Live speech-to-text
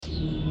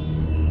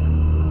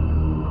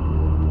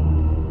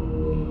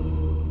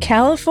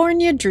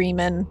California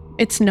Dreamin'.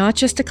 It's not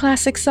just a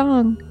classic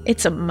song,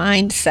 it's a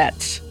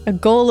mindset. A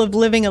goal of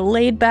living a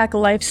laid-back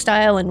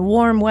lifestyle in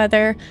warm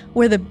weather,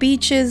 where the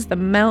beaches, the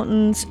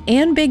mountains,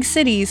 and big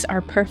cities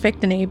are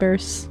perfect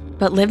neighbors.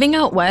 But living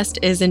out west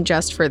isn't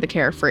just for the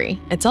carefree.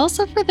 It's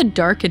also for the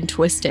dark and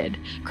twisted.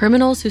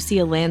 Criminals who see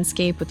a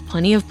landscape with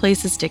plenty of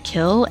places to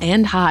kill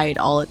and hide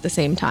all at the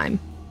same time.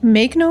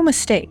 Make no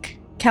mistake,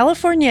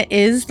 California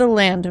is the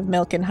land of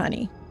milk and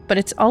honey, but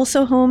it's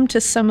also home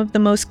to some of the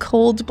most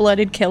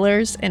cold-blooded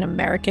killers in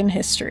American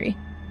history.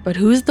 But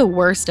who's the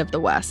worst of the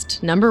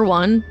West? Number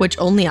one, which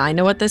only I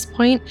know at this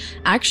point,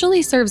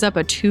 actually serves up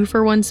a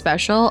 2-for-1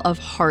 special of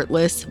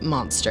heartless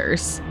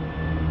monsters.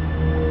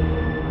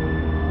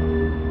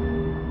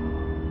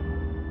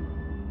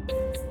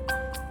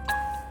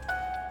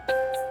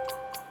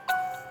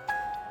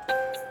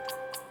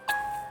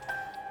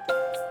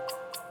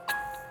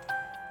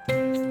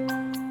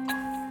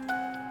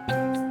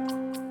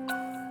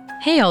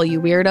 Hey all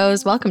you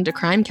weirdos, welcome to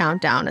Crime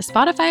Countdown, a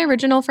Spotify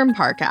original from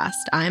Parcast.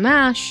 I'm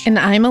Ash. And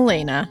I'm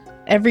Elena.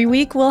 Every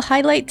week we'll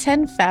highlight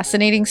 10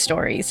 fascinating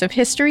stories of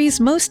history's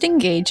most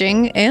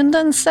engaging and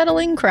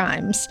unsettling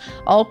crimes,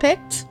 all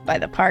picked by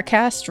the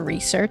Parcast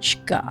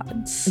research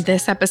gods.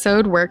 This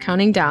episode, we're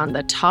counting down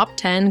the top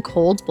 10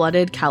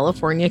 cold-blooded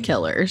California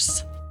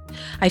killers.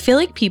 I feel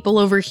like people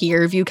over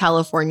here view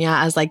California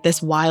as like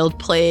this wild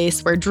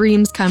place where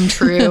dreams come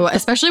true,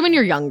 especially when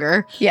you're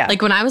younger. Yeah.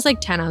 Like when I was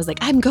like 10, I was like,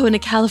 I'm going to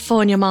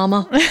California,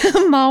 mama.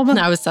 Mama. And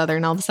I was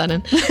Southern all of a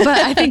sudden. But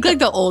I think like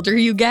the older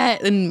you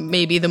get and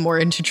maybe the more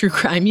into true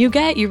crime you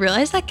get, you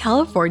realize that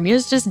California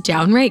is just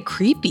downright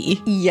creepy.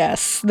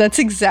 Yes, that's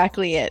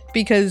exactly it.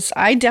 Because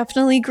I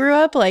definitely grew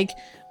up like,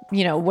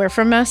 you know, we're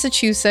from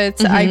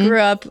Massachusetts. I grew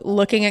up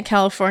looking at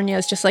California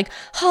as just like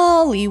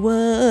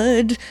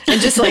Hollywood and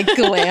just like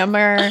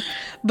glamour.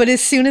 But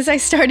as soon as I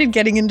started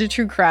getting into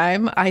true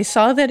crime, I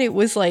saw that it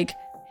was like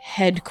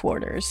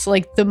headquarters,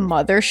 like the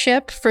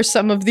mothership for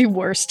some of the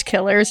worst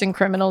killers and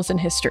criminals in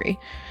history.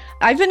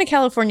 I've been to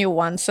California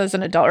once as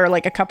an adult, or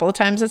like a couple of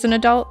times as an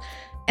adult.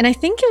 And I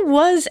think it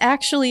was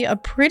actually a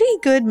pretty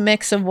good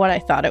mix of what I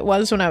thought it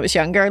was when I was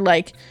younger.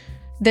 Like,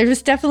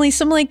 there's definitely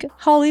some like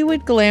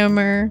Hollywood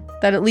glamour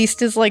that at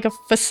least is like a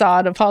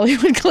facade of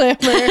Hollywood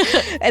glamour.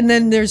 And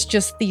then there's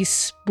just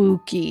these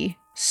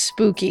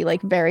spooky,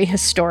 like very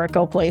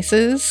historical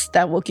places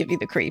that will give you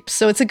the creeps.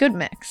 So it's a good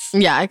mix.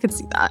 Yeah, I could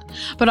see that.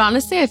 But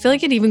honestly, I feel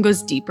like it even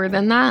goes deeper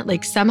than that.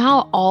 Like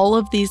somehow all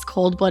of these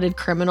cold-blooded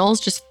criminals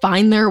just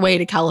find their way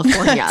to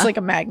California. It's like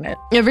a magnet.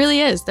 It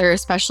really is. They're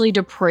especially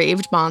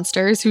depraved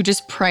monsters who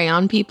just prey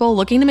on people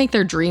looking to make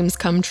their dreams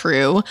come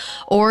true,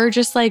 or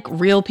just like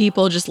real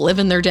people just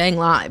living their dang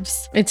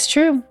lives. It's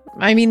true.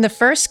 I mean, the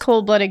first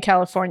cold-blooded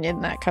Californian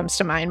that comes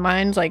to my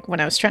mind, like when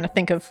I was trying to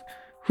think of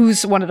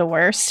who's one of the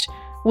worst,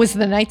 was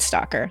the Night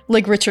Stalker,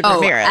 like Richard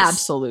Ramirez.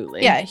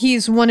 Absolutely. Yeah,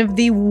 he's one of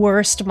the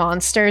worst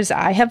monsters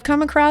I have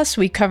come across.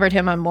 We covered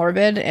him on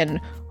Morbid, and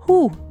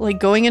like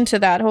going into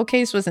that whole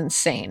case was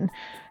insane.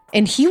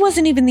 And he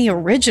wasn't even the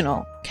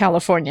original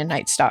California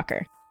Night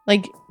Stalker.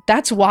 Like,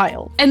 that's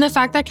wild. And the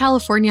fact that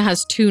California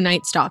has 2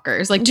 Night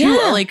Stalkers, like two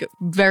like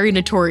very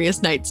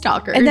notorious Night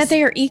Stalkers. And that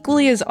they are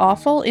equally as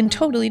awful in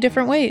totally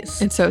different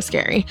ways. It's so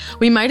scary.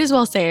 We might as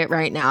well say it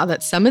right now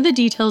that some of the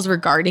details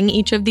regarding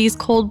each of these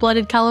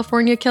cold-blooded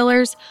California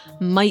killers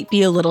might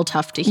be a little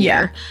tough to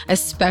hear,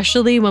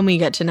 especially when we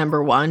get to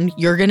number 1.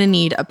 You're going to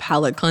need a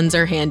palate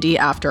cleanser handy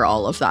after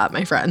all of that,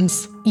 my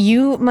friends.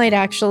 You might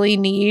actually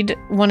need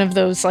one of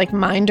those like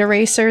mind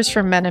erasers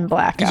from Men in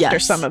Black after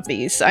some of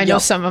these. I know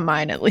some of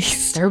mine at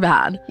least. They're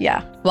bad.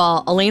 Yeah.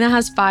 Well, Elena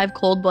has 5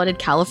 cold-blooded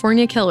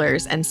California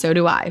killers, and so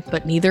do I,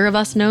 but neither of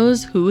us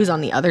knows who is on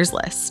the other's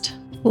list.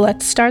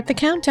 Let's start the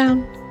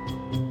countdown.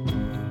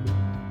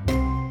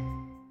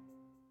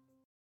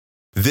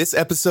 This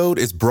episode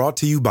is brought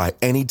to you by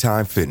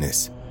Anytime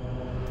Fitness.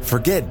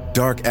 Forget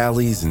dark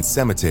alleys and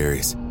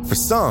cemeteries. For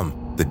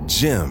some, the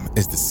gym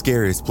is the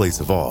scariest place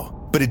of all.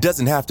 But it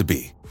doesn't have to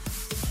be.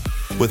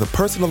 With a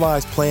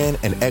personalized plan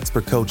and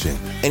expert coaching,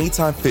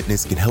 Anytime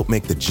Fitness can help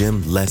make the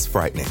gym less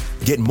frightening.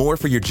 Get more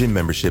for your gym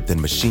membership than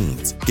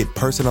machines. Get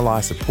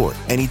personalized support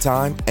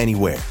anytime,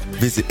 anywhere.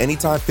 Visit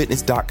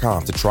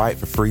AnytimeFitness.com to try it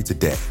for free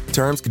today.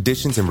 Terms,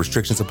 conditions, and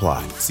restrictions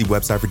apply. See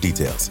website for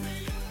details.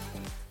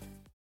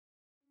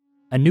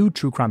 A new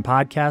true crime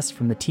podcast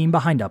from the team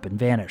behind Up and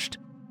Vanished.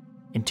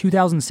 In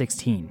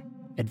 2016,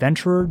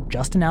 adventurer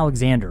Justin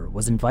Alexander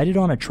was invited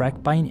on a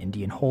trek by an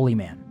Indian holy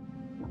man.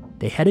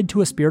 They headed to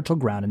a spiritual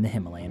ground in the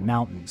Himalayan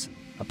mountains,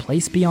 a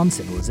place beyond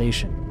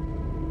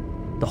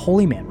civilization. The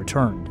holy man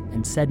returned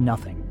and said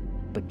nothing,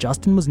 but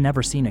Justin was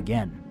never seen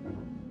again.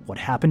 What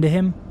happened to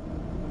him?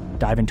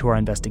 Dive into our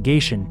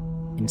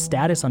investigation in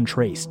Status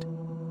Untraced.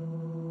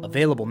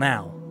 Available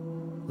now.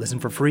 Listen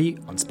for free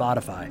on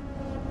Spotify.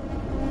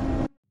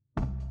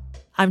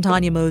 I'm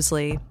Tanya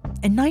Mosley.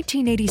 In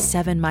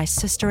 1987, my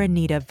sister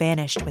Anita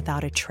vanished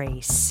without a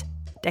trace.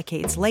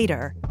 Decades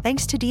later,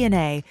 thanks to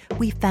DNA,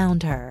 we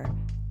found her.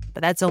 But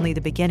that's only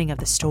the beginning of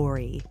the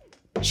story.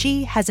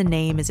 She Has a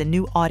Name is a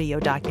new audio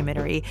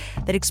documentary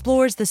that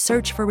explores the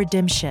search for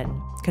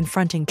redemption,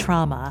 confronting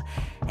trauma,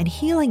 and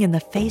healing in the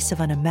face of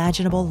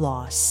unimaginable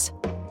loss.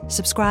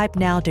 Subscribe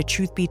now to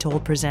Truth Be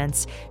Told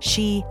presents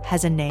She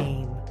Has a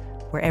Name,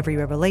 where every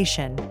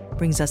revelation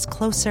brings us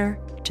closer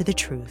to the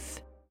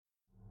truth.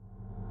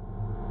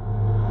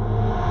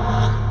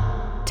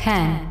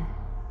 10.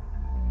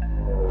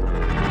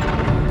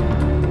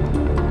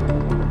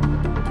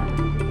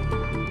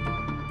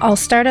 I'll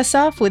start us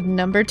off with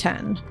number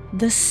 10,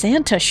 the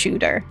Santa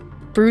shooter,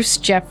 Bruce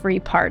Jeffrey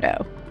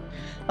Pardo.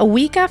 A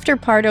week after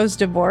Pardo's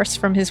divorce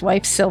from his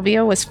wife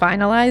Sylvia was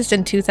finalized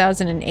in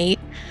 2008,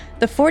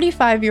 the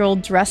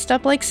 45-year-old dressed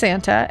up like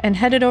Santa and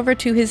headed over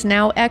to his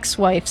now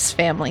ex-wife's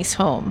family's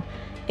home.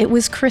 It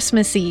was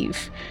Christmas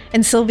Eve,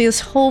 and Sylvia's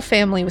whole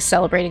family was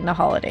celebrating the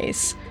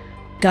holidays.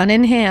 Gun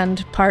in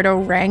hand, Pardo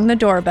rang the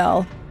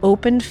doorbell,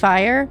 opened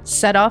fire,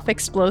 set off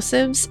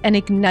explosives, and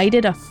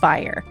ignited a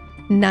fire.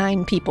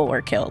 9 people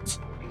were killed.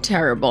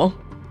 Terrible.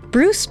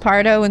 Bruce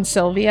Pardo and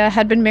Sylvia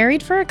had been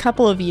married for a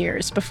couple of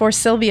years before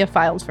Sylvia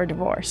filed for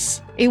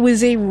divorce. It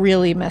was a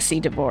really messy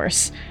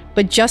divorce,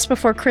 but just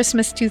before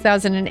Christmas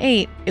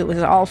 2008, it was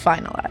all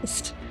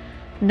finalized.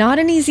 Not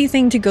an easy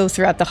thing to go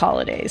throughout the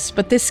holidays,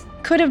 but this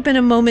could have been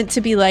a moment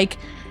to be like,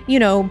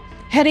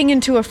 heading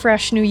into a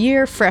fresh new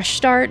year, fresh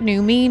start,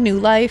 new me, new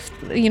life.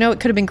 It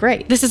could have been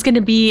great. This is going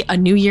to be a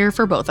new year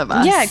for both of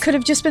us. Yeah, it could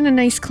have just been a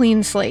nice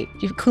clean slate.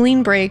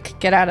 Clean break,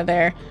 get out of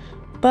there.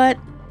 But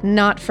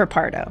not for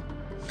Pardo.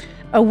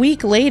 A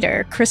week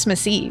later,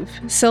 Christmas Eve,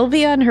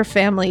 Sylvia and her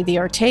family, the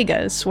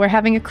Ortegas, were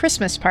having a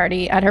Christmas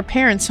party at her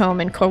parents' home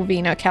in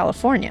Covina,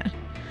 California.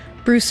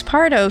 Bruce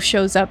Pardo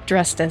shows up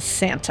dressed as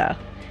Santa.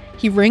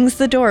 He rings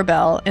the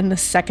doorbell, and the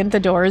second the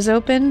door is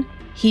open,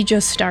 he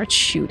just starts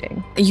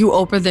shooting. You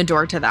open the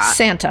door to that.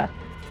 Santa.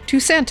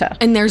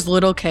 And there's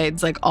little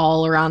kids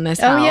all around this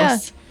house. Oh, yeah.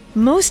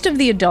 Most of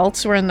the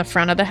adults were in the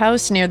front of the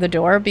house near the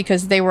door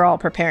because they were all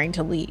preparing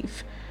to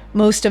leave.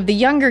 Most of the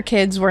younger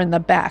kids were in the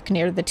back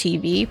near the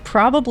TV,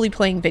 probably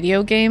playing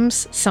video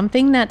games,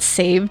 something that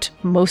saved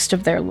most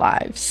of their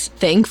lives.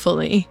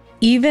 Thankfully.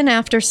 Even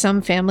after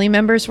some family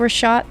members were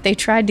shot, they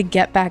tried to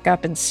get back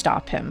up and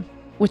stop him,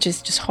 which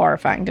is just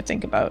horrifying to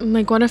think about.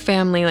 What a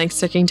family,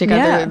 sticking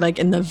together,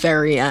 in the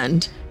very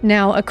end.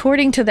 Now,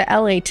 according to the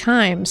LA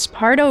Times,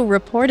 Pardo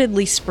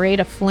reportedly sprayed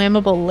a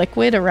flammable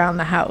liquid around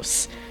the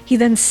house. He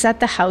then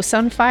set the house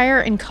on fire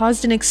and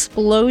caused an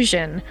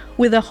explosion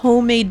with a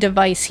homemade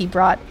device he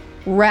brought,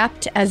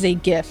 wrapped as a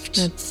gift.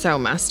 That's so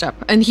messed up.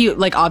 And he,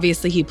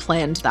 obviously he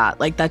planned that.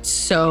 That's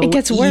so It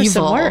gets worse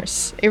evil. and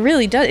worse. It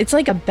really does. It's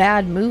like a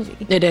bad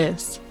movie. It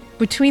is.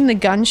 Between the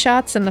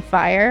gunshots and the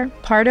fire,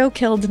 Pardo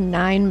killed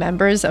 9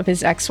 members of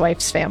his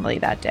ex-wife's family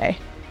that day.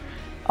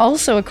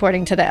 Also,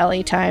 according to the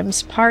LA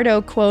Times,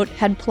 Pardo, quote,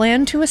 had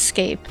planned to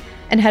escape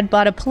and had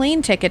bought a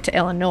plane ticket to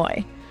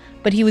Illinois,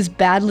 but he was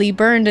badly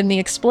burned in the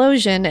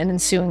explosion and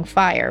ensuing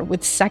fire,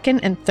 with 2nd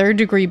and 3rd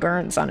degree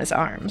burns on his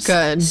arms.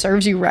 Good.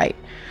 Serves you right.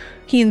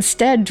 He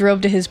instead drove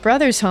to his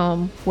brother's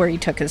home, where he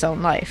took his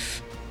own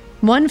life.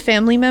 One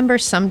family member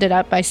summed it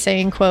up by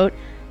saying, quote,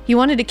 "He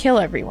wanted to kill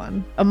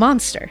everyone. A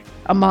monster.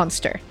 A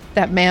monster.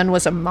 That man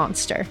was a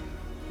monster."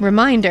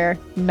 Reminder,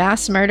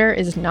 mass murder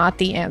is not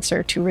the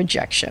answer to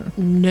rejection.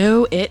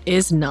 No, it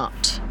is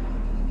not.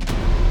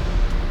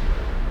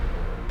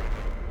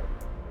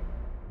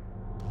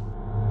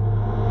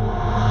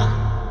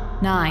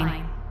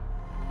 Nine.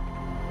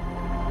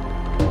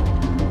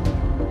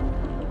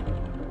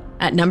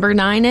 At number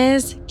 9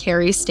 is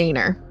Cary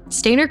Stayner.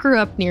 Stayner grew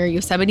up near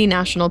Yosemite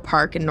National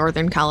Park in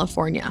Northern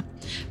California.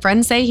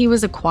 Friends say he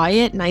was a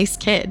quiet, nice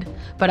kid,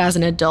 but as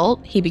an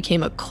adult, he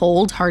became a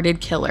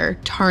cold-hearted killer,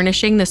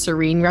 tarnishing the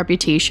serene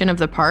reputation of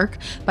the park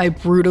by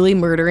brutally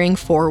murdering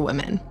 4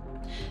 women.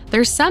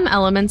 There's some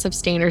elements of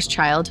Stayner's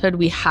childhood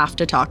we have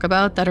to talk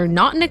about that are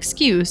not an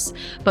excuse,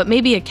 but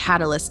maybe a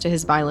catalyst to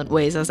his violent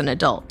ways as an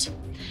adult.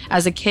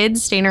 As a kid,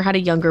 Stayner had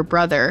a younger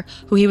brother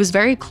who he was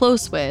very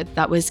close with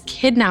that was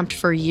kidnapped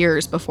for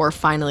years before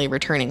finally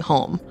returning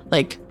home.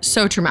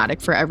 So traumatic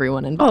for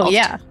everyone involved. Oh,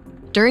 yeah.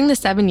 During the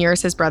 7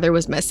 years his brother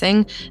was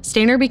missing,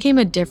 Stayner became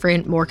a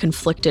different, more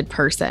conflicted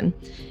person.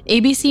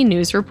 ABC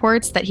News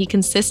reports that he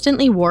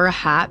consistently wore a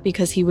hat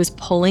because he was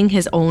pulling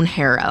his own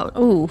hair out.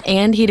 Ooh.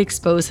 And he'd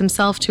expose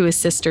himself to his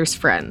sister's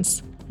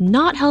friends.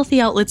 Not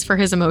healthy outlets for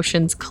his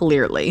emotions,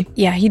 clearly.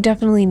 Yeah, he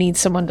definitely needs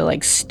someone to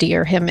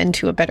steer him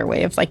into a better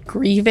way of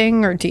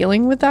grieving or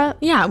dealing with that.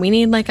 Yeah, we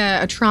need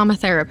a trauma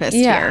therapist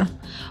here.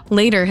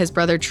 Later, his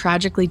brother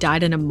tragically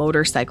died in a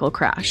motorcycle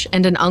crash,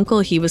 and an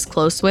uncle he was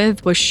close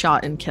with was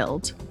shot and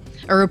killed.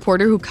 A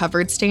reporter who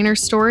covered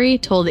Stayner's story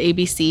told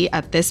ABC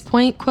at this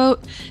point,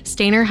 quote,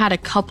 "Stayner had a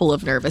couple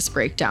of nervous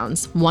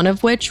breakdowns, one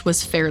of which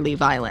was fairly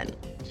violent."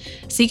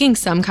 Seeking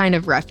some kind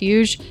of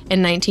refuge,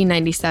 in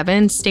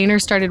 1997, Stayner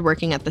started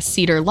working at the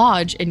Cedar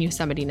Lodge in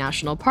Yosemite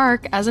National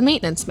Park as a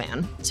maintenance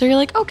man. So you're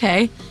like,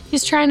 okay,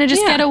 he's trying to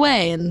just get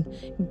away and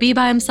be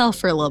by himself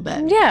for a little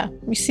bit. Yeah,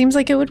 it seems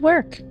like it would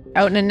work.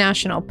 Out in a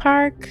national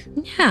park.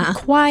 Yeah.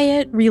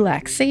 Quiet,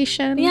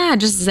 relaxation. Yeah,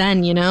 just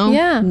zen, you know?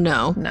 Yeah.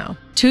 No.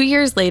 2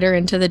 years later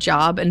into the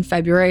job, in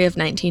February of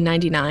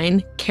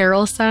 1999,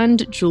 Carol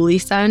Sund, Julie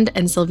Sund,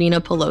 and Silvina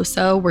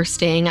Peloso were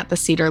staying at the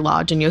Cedar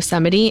Lodge in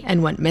Yosemite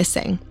and went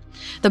missing.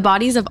 The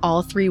bodies of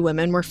all 3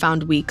 women were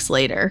found weeks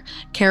later.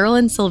 Carol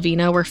and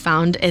Silvina were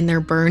found in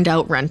their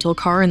burned-out rental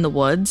car in the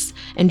woods,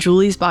 and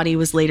Julie's body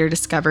was later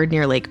discovered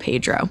near Lake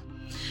Pedro.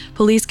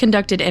 Police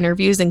conducted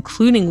interviews,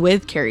 including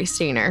with Cary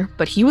Stayner,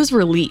 but he was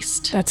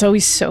released. That's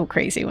always so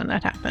crazy when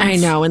that happens. I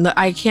know, and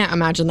I can't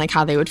imagine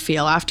how they would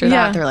feel after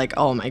that. They're like,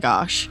 oh my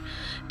gosh.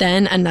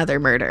 Then another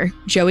murder.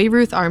 Joey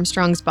Ruth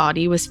Armstrong's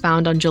body was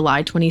found on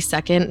July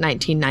 22nd,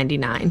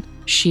 1999.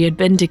 She had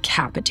been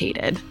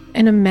decapitated.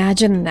 And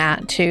imagine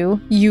that,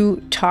 too.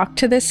 You talked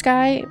to this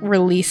guy,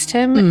 released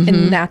him,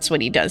 and that's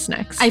what he does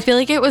next. I feel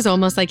like it was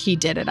almost like he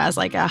did it as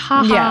a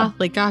haha,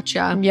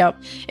 gotcha.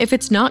 Yep. If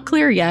it's not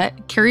clear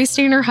yet, Cary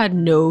Stayner had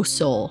no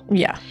soul.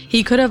 Yeah.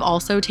 He could have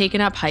also taken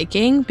up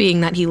hiking,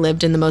 being that he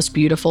lived in the most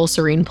beautiful,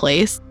 serene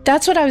place.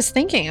 That's what I was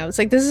thinking. I was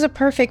like, this is a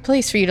perfect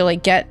place for you to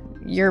get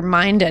your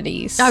mind at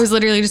ease. I was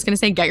literally just going to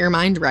say, get your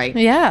mind right.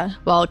 Yeah.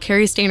 Well,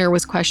 Cary Stayner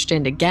was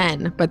questioned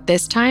again, but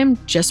this time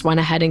just went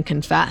ahead and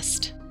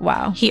confessed.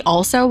 Wow. He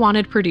also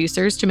wanted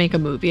producers to make a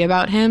movie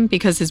about him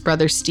because his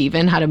brother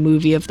Steven had a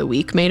movie of the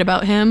week made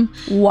about him.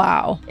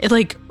 Wow.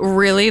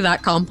 Really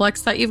that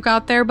complex that you've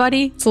got there,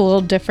 buddy? It's a little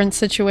different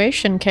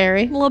situation,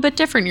 Cary. A little bit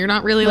different. You're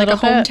not really a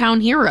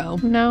hometown hero.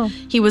 No.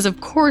 He was,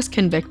 of course,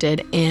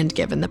 convicted and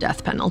given the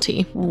death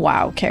penalty.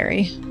 Wow,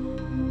 Cary.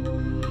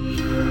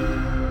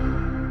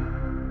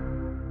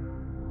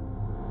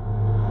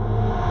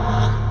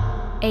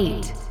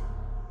 Eight.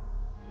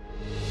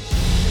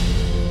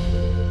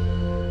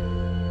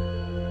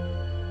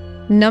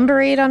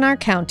 Number 8 on our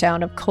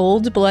countdown of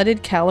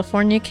cold-blooded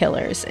California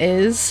killers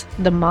is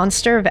the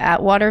monster of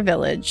Atwater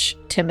Village,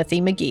 Timothy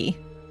McGee.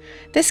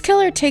 This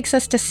killer takes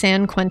us to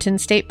San Quentin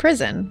State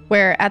Prison,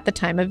 where at the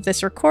time of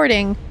this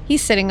recording,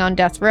 he's sitting on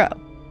death row.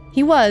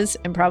 He was,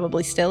 and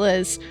probably still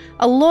is,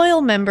 a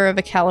loyal member of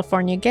a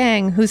California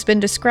gang who's been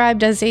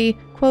described as a,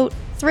 quote,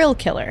 thrill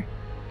killer.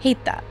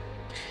 Hate that.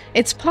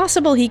 It's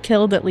possible he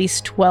killed at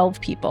least 12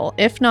 people,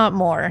 if not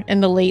more,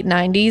 in the late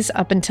 90s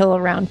up until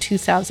around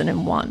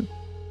 2001.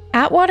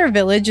 Atwater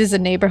Village is a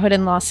neighborhood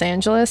in Los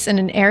Angeles in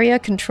an area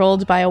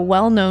controlled by a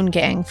well-known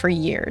gang for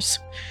years.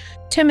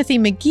 Timothy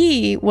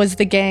McGee was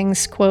the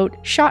gang's, quote,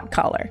 shot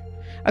caller,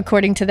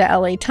 according to the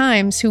LA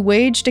Times, who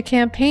waged a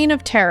campaign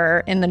of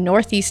terror in the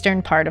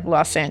northeastern part of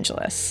Los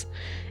Angeles.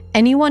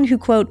 Anyone who,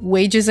 quote,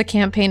 wages a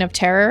campaign of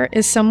terror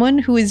is someone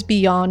who is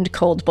beyond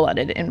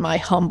cold-blooded, in my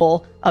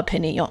humble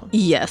opinion.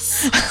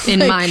 Yes, in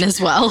mine as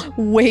well.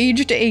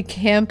 Waged a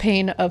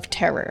campaign of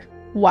terror.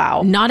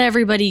 Wow. Not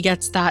everybody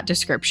gets that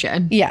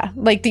description. Yeah.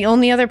 The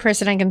only other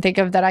person I can think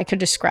of that I could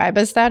describe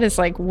as that is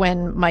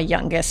when my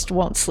youngest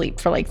won't sleep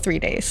for 3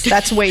 days.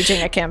 That's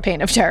waging a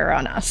campaign of terror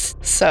on us.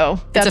 So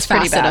that's it's a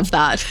facet pretty bad. Of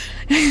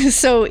that.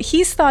 So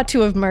he's thought to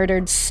have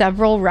murdered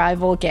several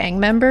rival gang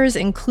members,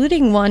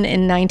 including one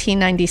in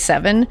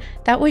 1997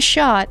 that was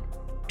shot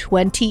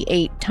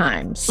 28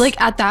 times.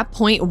 At that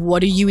point,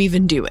 what are you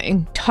even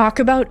doing? Talk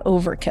about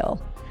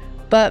overkill.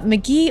 But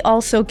McGee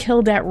also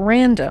killed at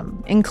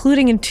random,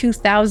 including in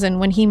 2000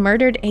 when he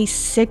murdered a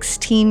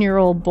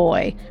 16-year-old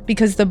boy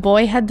because the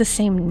boy had the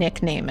same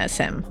nickname as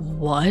him.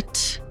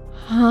 What?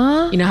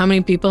 Huh? You know how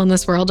many people in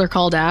this world are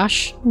called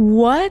Ash?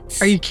 What?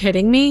 Are you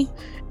kidding me?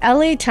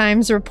 LA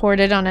Times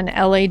reported on an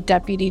LA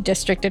deputy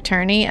district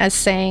attorney as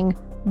saying,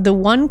 "The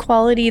one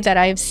quality that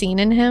I have seen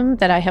in him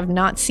that I have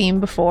not seen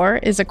before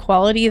is a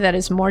quality that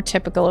is more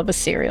typical of a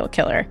serial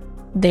killer.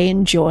 They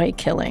enjoy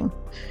killing."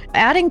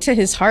 Adding to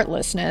his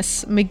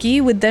heartlessness,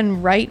 McGee would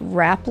then write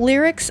rap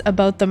lyrics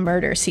about the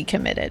murders he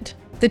committed.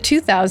 The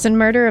 2000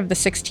 murder of the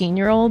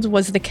 16-year-old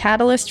was the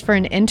catalyst for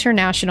an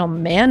international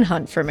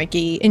manhunt for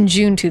McGee in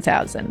June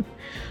 2000.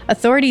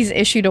 Authorities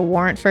issued a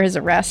warrant for his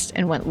arrest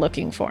and went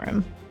looking for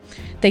him.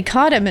 They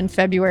caught him in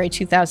February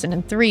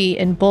 2003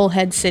 in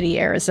Bullhead City,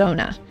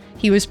 Arizona.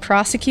 He was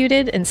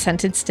prosecuted and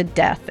sentenced to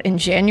death in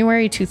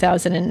January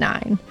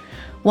 2009.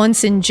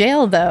 Once in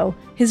jail, though,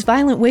 his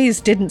violent ways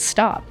didn't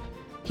stop.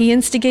 He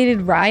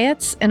instigated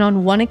riots and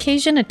on one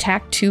occasion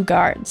attacked 2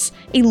 guards,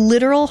 a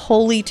literal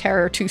holy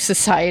terror to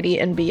society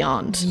and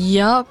beyond.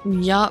 Yup.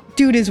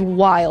 Dude is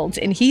wild,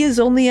 and he is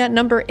only at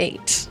number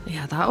 8.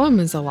 Yeah, that one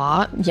was a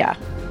lot. Yeah.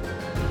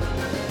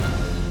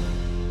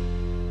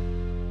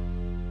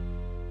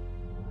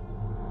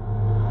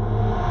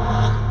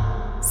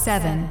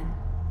 Seven.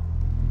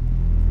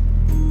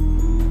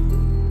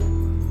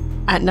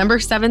 At number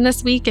 7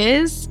 this week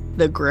is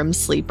the Grim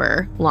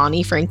Sleeper,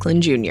 Lonnie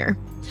Franklin Jr.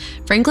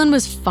 Franklin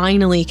was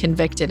finally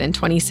convicted in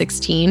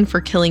 2016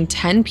 for killing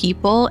 10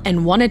 people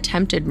and 1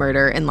 attempted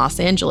murder in Los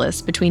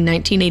Angeles between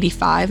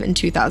 1985 and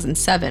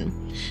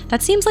 2007.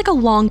 That seems like a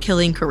long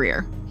killing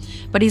career.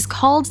 But he's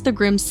called the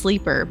Grim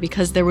Sleeper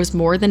because there was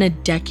more than a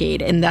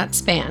decade in that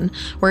span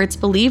where it's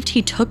believed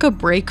he took a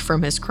break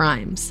from his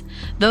crimes.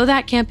 Though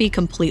that can't be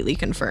completely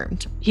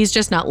confirmed. He's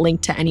just not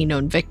linked to any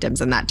known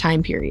victims in that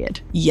time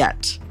period.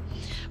 Yet.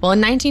 Well, in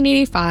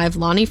 1985,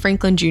 Lonnie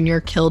Franklin Jr.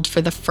 killed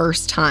for the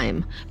first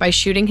time by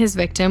shooting his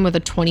victim with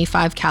a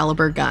 .25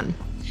 caliber gun.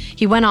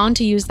 He went on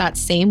to use that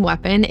same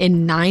weapon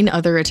in 9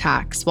 other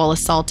attacks while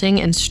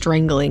assaulting and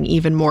strangling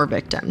even more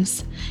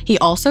victims. He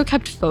also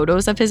kept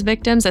photos of his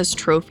victims as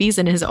trophies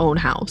in his own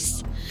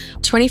house.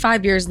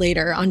 25 years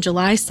later, on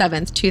July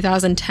 7th,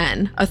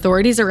 2010,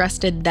 authorities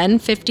arrested then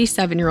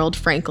 57-year-old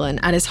Franklin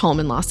at his home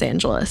in Los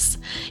Angeles.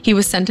 He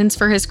was sentenced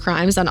for his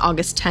crimes on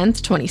August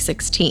 10th,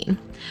 2016.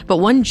 But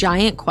one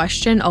giant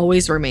question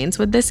always remains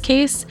with this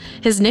case.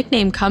 His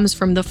nickname comes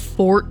from the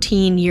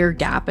 14-year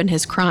gap in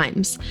his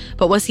crimes.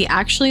 But was he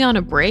actually on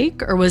a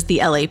break, or was the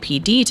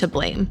LAPD to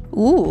blame?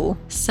 Ooh.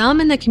 Some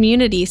in the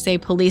community say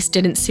police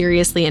didn't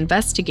seriously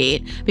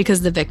investigate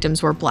because the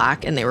victims were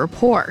Black and they were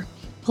poor.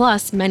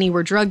 Plus, many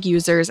were drug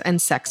users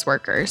and sex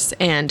workers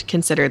and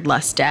considered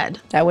less dead.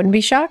 That wouldn't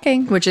be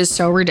shocking. Which is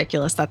so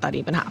ridiculous that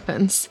even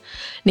happens.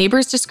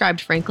 Neighbors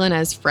described Franklin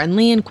as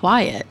friendly and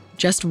quiet.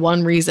 Just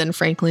one reason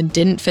Franklin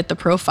didn't fit the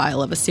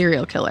profile of a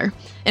serial killer.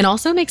 It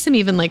also makes him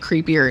even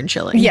creepier and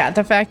chilling. Yeah,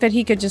 the fact that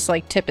he could just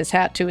tip his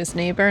hat to his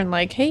neighbor and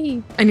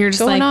hey, and you're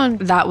just going on?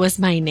 That was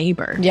my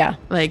neighbor. Yeah.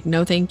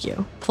 No thank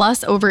you.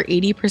 Plus, over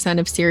 80%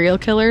 of serial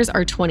killers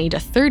are 20 to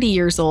 30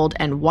 years old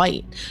and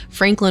white.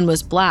 Franklin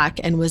was Black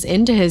and was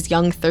into his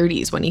young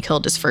 30s when he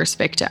killed his first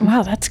victim.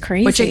 Wow, that's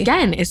crazy. Which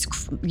again is,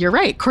 you're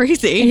right,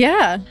 crazy.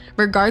 Yeah.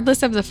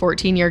 Regardless of the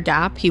 14-year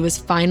gap, he was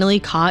finally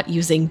caught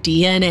using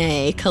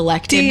DNA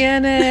collected.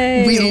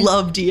 DNA. We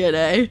love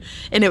DNA.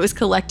 And it was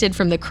collected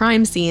from the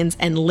crime scenes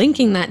and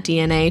linking that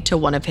DNA to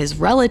one of his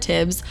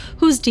relatives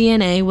whose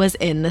DNA was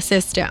in the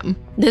system.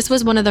 This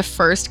was one of the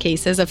first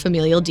cases of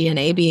familial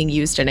DNA being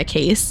used in a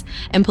case,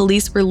 and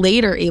police were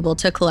later able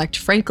to collect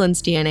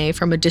Franklin's DNA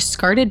from a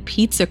discarded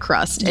pizza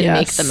crust and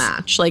make the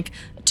match.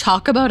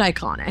 Talk about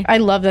iconic. I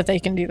love that they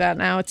can do that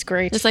now. It's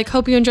great. It's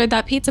hope you enjoyed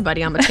that pizza,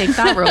 buddy. I'm gonna take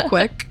that real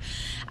quick.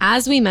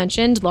 As we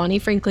mentioned, Lonnie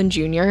Franklin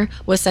Jr.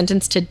 was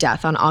sentenced to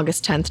death on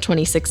August 10th,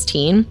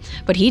 2016,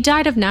 but he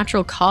died of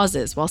natural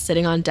causes while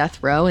sitting on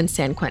death row in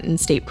San Quentin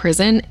State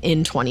Prison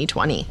in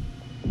 2020.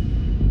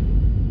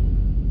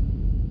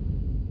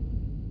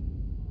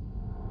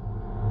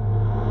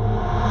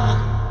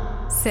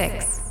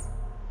 Six.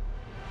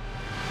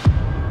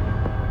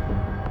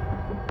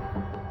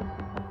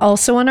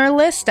 Also on our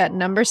list at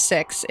number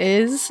 6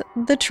 is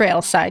the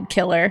Trailside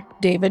Killer,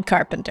 David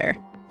Carpenter.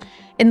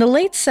 In the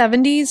late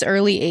 70s,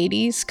 early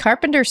 80s,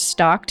 Carpenter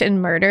stalked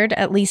and murdered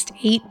at least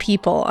 8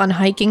 people on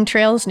hiking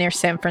trails near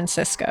San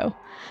Francisco.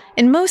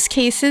 In most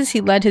cases,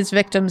 he led his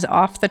victims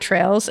off the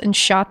trails and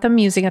shot them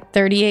using a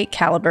 .38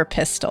 caliber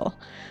pistol,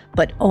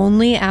 but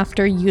only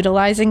after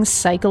utilizing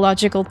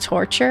psychological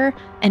torture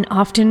and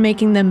often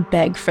making them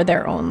beg for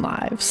their own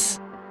lives.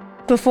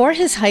 Before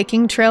his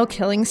hiking trail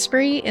killing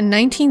spree, in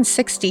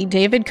 1960,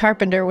 David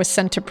Carpenter was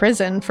sent to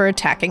prison for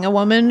attacking a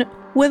woman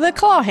with a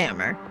claw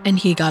hammer. And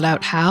he got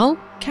out how?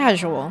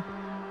 Casual.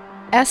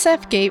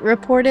 SF Gate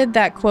reported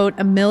that, quote,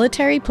 a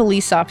military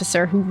police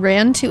officer who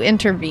ran to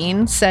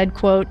intervene said,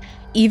 quote,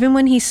 even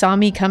when he saw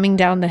me coming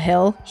down the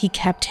hill, he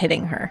kept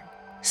hitting her.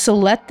 So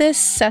let this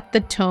set the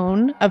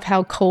tone of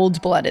how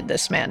cold-blooded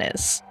this man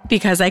is.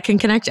 Because I can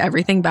connect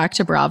everything back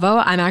to Bravo,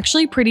 I'm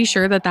actually pretty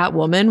sure that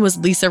woman was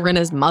Lisa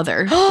Rinna's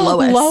mother,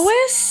 Lois.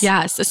 Lois?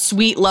 Yes, a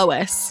sweet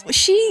Lois.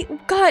 She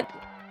got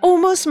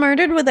almost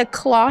murdered with a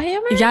claw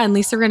hammer? Yeah, and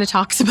Lisa Rinna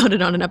talks about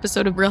it on an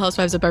episode of Real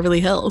Housewives of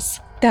Beverly Hills.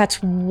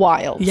 That's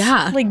wild.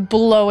 Yeah.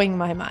 Blowing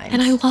my mind.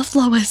 And I love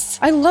Lois.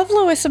 I love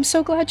Lois. I'm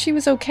so glad she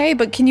was okay.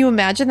 But can you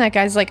imagine that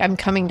guy's I'm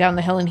coming down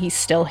the hill and he's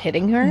still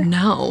hitting her?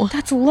 No.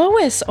 That's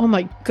Lois. Oh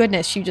my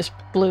goodness. You just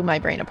blew my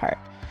brain apart.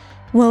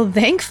 Well,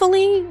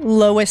 thankfully,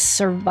 Lois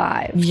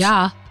survived.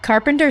 Yeah.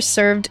 Carpenter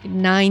served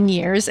 9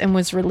 years and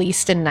was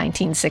released in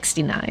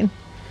 1969.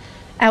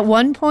 At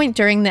one point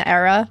during the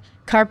era,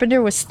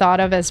 Carpenter was thought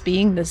of as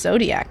being the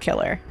Zodiac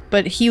Killer,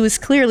 but he was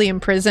clearly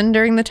imprisoned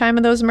during the time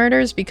of those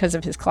murders because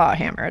of his claw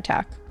hammer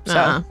attack.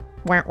 So,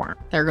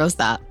 there goes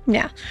that.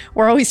 Yeah,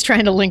 we're always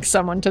trying to link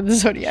someone to the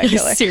Zodiac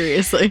Killer.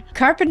 Seriously.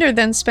 Carpenter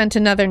then spent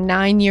another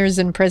 9 years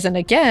in prison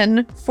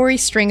again for a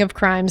string of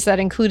crimes that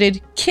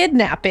included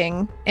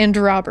kidnapping and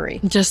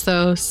robbery. Just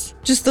those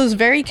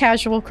very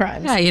casual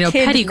crimes. Yeah,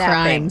 petty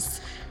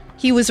crimes.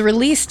 He was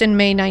released in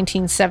May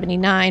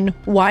 1979.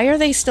 Why are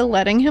they still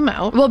letting him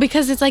out? Well,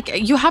 because it's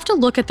you have to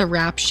look at the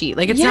rap sheet.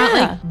 It's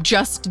not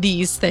just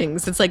these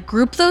things. It's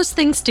group those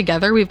things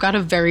together. We've got a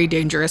very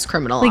dangerous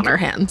criminal on our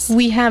hands.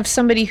 We have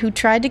somebody who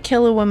tried to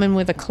kill a woman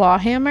with a claw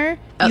hammer.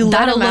 You let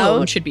that him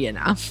alone out, should be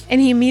enough.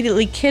 And he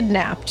immediately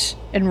kidnapped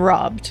and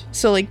robbed.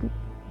 So,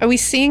 are we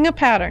seeing a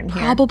pattern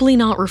here? Probably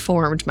not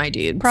reformed, my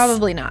dudes.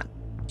 Probably not.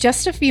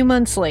 Just a few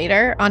months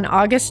later, on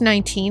August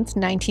 19th,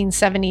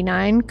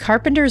 1979,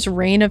 Carpenter's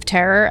reign of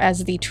terror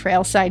as the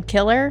Trailside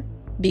Killer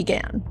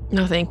began.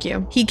 No, thank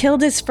you. He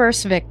killed his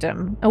first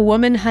victim, a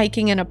woman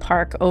hiking in a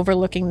park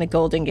overlooking the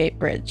Golden Gate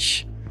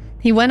Bridge.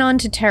 He went on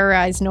to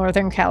terrorize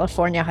Northern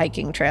California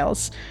hiking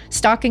trails,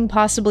 stalking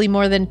possibly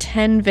more than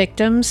 10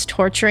 victims,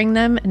 torturing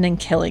them, and then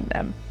killing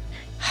them.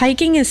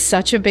 Hiking is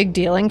such a big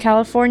deal in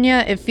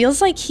California. It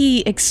feels like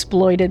he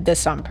exploited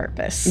this on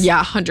purpose.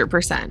 Yeah,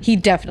 100%. He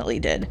definitely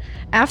did.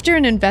 After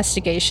an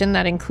investigation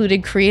that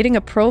included creating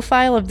a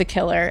profile of the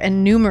killer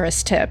and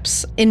numerous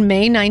tips, in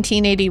May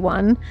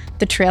 1981,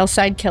 the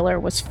Trailside Killer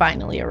was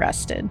finally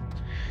arrested.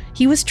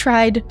 He was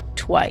tried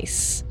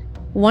twice.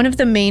 One of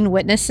the main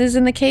witnesses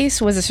in the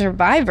case was a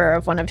survivor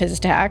of one of his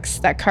attacks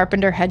that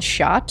Carpenter had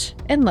shot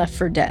and left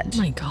for dead. Oh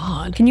my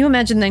God. Can you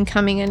imagine then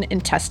coming in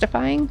and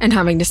testifying? And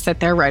having to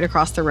sit there right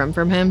across the room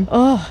from him?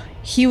 Oh,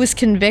 he was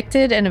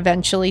convicted and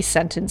eventually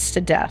sentenced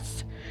to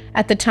death.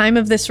 At the time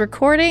of this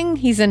recording,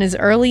 he's in his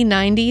early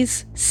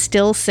 90s,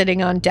 still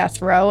sitting on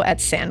death row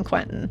at San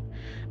Quentin.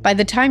 By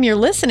the time you're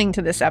listening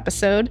to this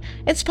episode,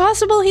 it's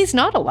possible he's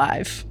not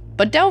alive,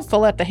 but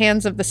doubtful at the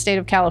hands of the state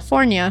of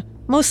California,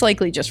 most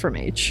likely just from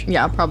age.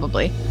 Yeah,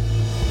 probably.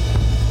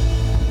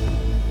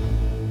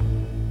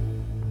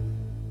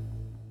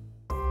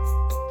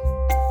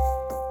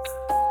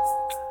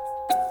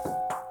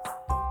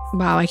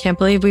 Wow, I can't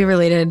believe we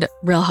related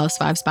Real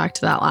Housewives back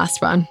to that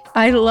last one.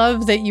 I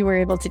love that you were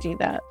able to do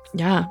that.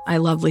 Yeah, I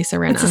love Lisa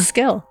Rinna. It's a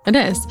skill. It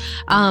is.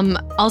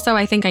 Also,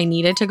 I think I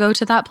needed to go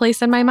to that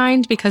place in my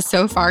mind because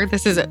so far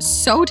this is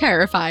so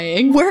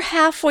terrifying. We're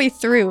halfway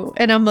through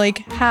and I'm like,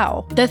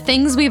 how? The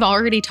things we've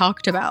already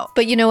talked about.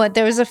 But you know what?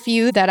 There was a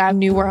few that I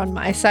knew were on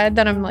my side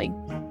that I'm like,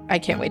 I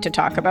can't wait to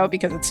talk about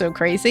because it's so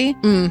crazy.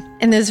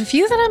 And there's a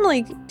few that I'm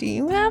like, do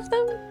you have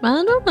them?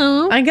 I don't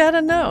know. I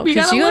gotta know.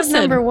 Because you have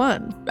number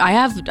one. I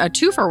have a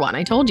 2-for-1,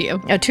 I told you.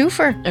 A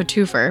twofer. A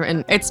twofer.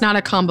 And it's not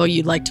a combo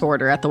you'd like to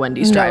order at the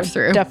Wendy's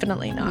drive-thru.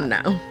 Definitely not.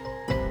 No.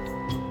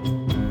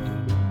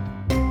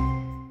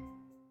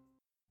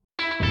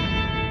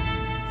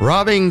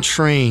 Robbing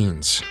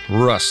trains,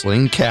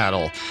 rustling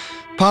cattle.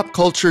 Pop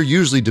culture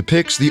usually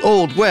depicts the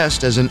Old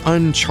West as an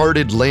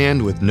uncharted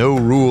land with no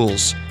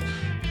rules.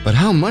 But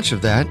how much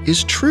of that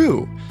is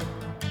true?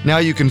 Now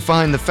you can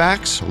find the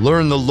facts,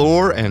 learn the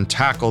lore, and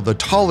tackle the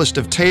tallest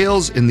of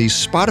tales in the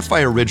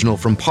Spotify original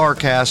from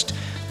Parcast,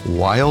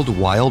 Wild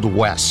Wild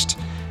West.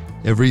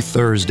 Every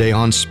Thursday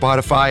on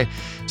Spotify,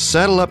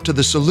 saddle up to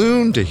the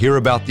saloon to hear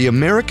about the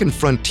American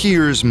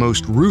frontier's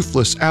most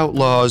ruthless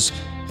outlaws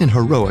and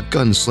heroic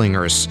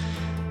gunslingers.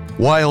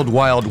 Wild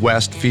Wild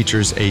West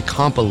features a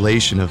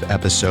compilation of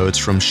episodes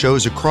from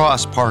shows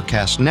across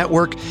Parcast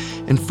Network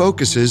and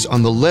focuses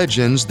on the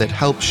legends that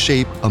help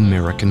shape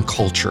American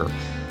culture.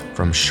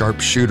 From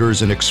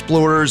sharpshooters and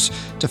explorers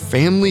to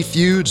family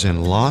feuds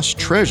and lost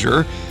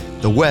treasure,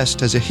 the West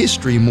has a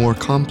history more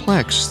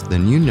complex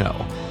than you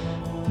know.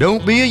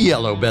 Don't be a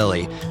yellow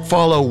belly.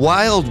 Follow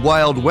Wild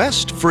Wild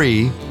West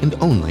free and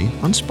only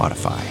on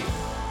Spotify.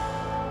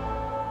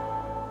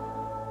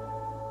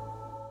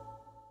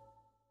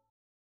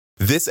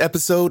 This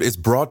episode is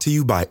brought to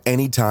you by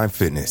Anytime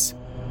Fitness.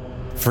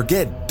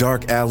 Forget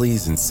dark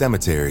alleys and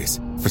cemeteries.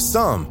 For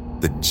some,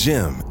 the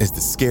gym is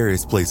the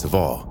scariest place of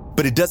all,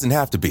 but it doesn't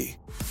have to be.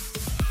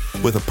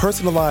 With a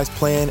personalized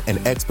plan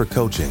and expert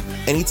coaching,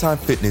 Anytime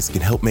Fitness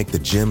can help make the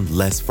gym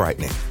less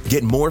frightening.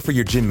 Get more for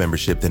your gym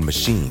membership than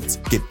machines.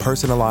 Get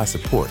personalized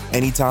support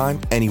anytime,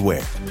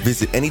 anywhere.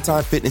 Visit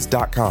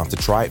AnytimeFitness.com to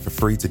try it for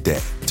free today.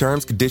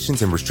 Terms,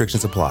 conditions, and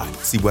restrictions apply.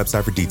 See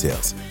website for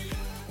details.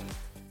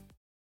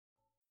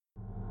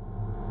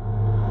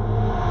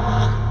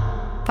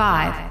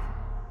 Five.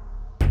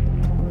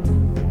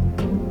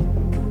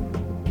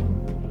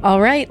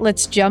 All right,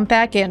 let's jump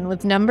back in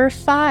with number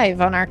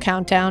 5 on our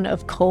countdown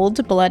of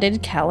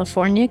cold-blooded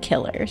California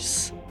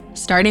killers.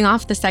 Starting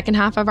off the second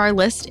half of our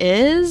list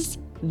is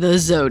the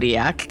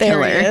Zodiac Killer.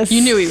 There he is.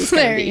 You knew he was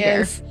going to be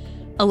here. Is.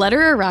 A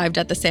letter arrived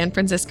at the San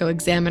Francisco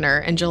Examiner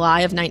in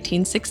July of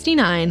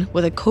 1969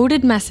 with a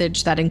coded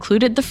message that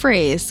included the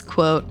phrase,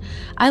 quote,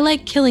 "I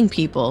like killing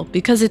people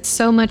because it's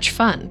so much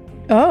fun."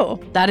 Oh.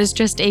 That is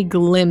just a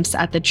glimpse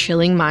at the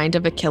chilling mind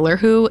of a killer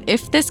who,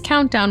 if this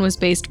countdown was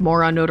based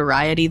more on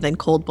notoriety than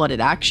cold-blooded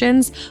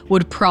actions,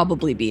 would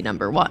probably be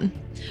number 1.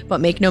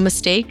 But make no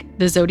mistake,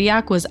 the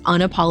Zodiac was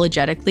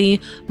unapologetically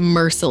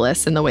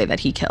merciless in the way that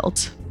he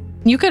killed.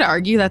 You could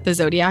argue that the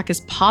Zodiac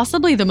is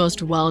possibly the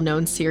most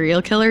well-known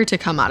serial killer to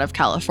come out of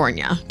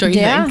California, don't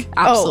you think?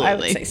 Absolutely. Oh, I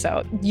would say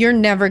so. You're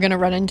never going to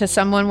run into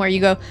someone where you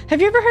go,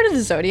 have you ever heard of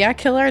the Zodiac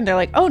Killer? And they're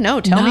like, oh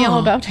no, tell me all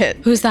about it.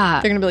 Who's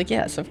that? They're going to be like,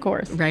 yes, of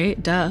course.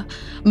 Right? Duh.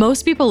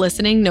 Most people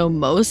listening know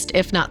most,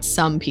 if not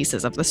some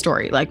pieces of the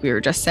story, like we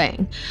were just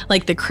saying.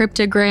 Like the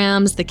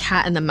cryptograms, the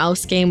cat and the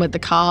mouse game with the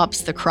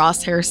cops, the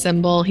crosshair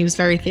symbol. He was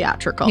very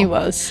theatrical. He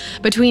was.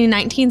 Between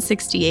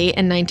 1968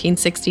 and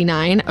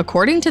 1969,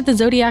 according to the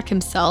Zodiac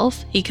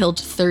himself, he killed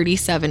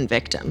 37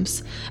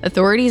 victims.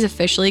 Authorities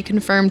officially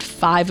confirmed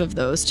 5 of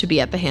those to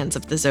be at the hands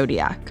of the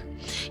Zodiac.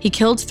 He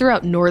killed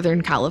throughout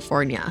Northern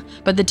California,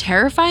 but the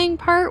terrifying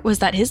part was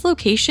that his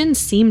location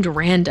seemed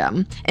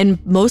random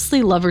and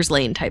mostly Lover's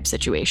Lane type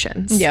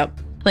situations. Yep.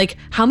 Like,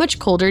 how much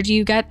colder do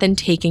you get than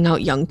taking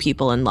out young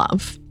people in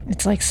love?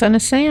 It's like Son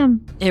of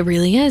Sam. It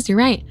really is. You're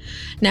right.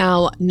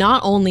 Now,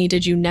 not only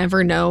did you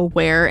never know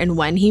where and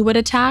when he would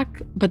attack,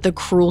 but the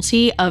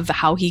cruelty of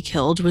how he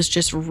killed was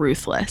just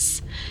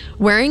ruthless.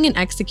 Wearing an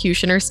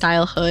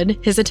executioner-style hood,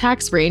 his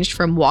attacks ranged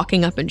from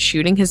walking up and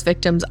shooting his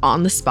victims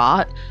on the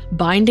spot,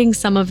 binding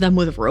some of them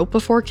with rope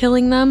before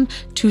killing them,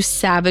 to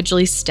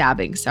savagely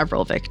stabbing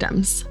several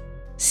victims.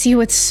 See,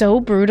 what's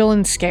so brutal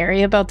and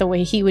scary about the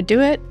way he would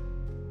do it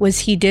was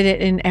he did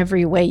it in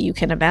every way you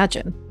can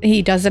imagine.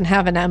 He doesn't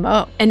have an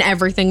MO. And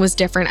everything was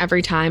different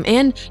every time.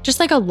 And just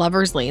like a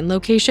Lover's Lane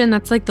location,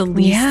 that's like the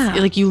least,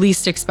 like you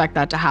least expect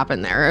that to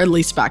happen there. Or at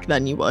least back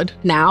then you would.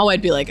 Now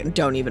I'd be like,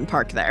 don't even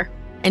park there.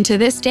 And to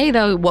this day,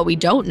 though, what we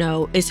don't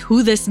know is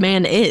who this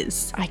man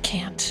is. I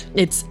can't.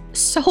 It's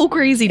so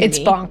crazy to me. It's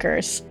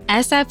bonkers.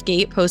 SF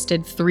Gate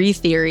posted 3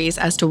 theories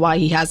as to why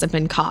he hasn't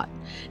been caught.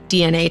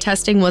 DNA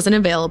testing wasn't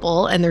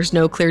available, and there's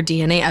no clear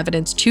DNA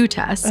evidence to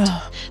test.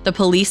 Ugh. The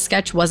police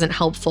sketch wasn't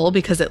helpful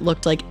because it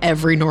looked like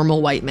every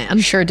normal white man.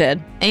 Sure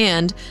did.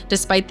 And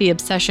despite the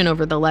obsession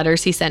over the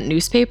letters he sent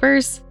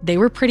newspapers, they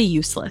were pretty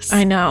useless.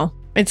 I know.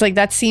 It's like,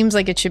 that seems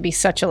like it should be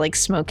such a like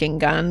smoking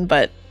gun,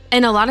 but...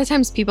 And a lot of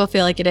times people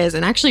feel like it is.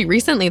 And actually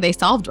recently they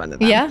solved one of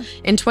them. Yeah.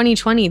 In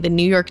 2020, the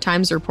New York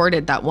Times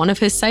reported that one of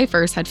his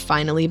ciphers had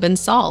finally been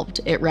solved.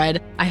 It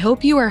read, "I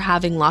hope you are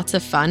having lots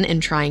of fun and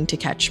trying to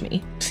catch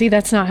me." See,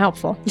 that's not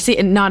helpful. You see,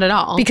 not at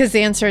all. Because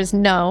the answer is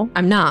no.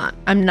 I'm not.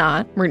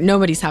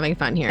 Nobody's having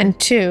fun here. And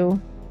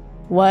 2,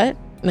 what?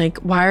 Like,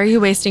 why are you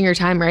wasting your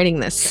time writing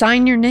this?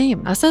 Sign your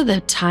name. Also, the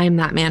time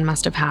that man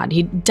must have had.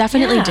 He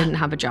definitely didn't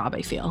have a job,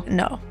 I feel.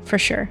 No, for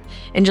sure.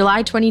 In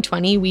July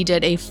 2020, we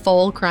did a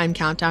full Crime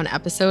Countdown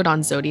episode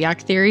on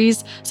Zodiac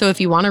theories. So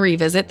if you want to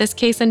revisit this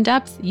case in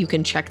depth, you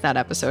can check that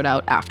episode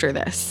out after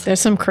this.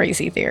 There's some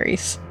crazy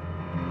theories.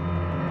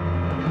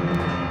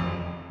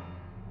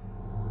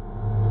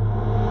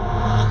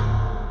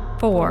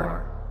 Four.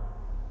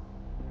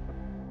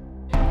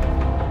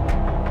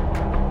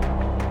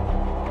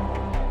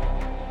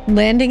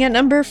 Landing at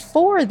number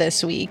 4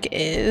 this week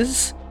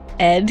is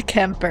Ed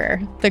Kemper,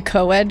 the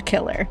co-ed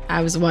killer.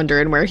 I was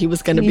wondering where he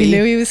was going to be. You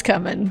knew he was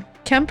coming.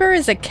 Kemper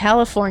is a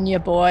California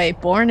boy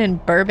born in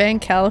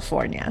Burbank,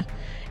 California.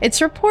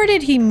 It's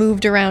reported he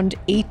moved around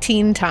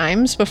 18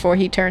 times before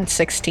he turned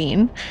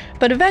 16,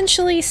 but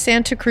eventually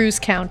Santa Cruz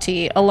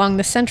County, along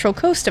the central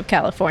coast of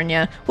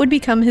California, would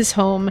become his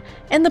home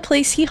and the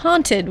place he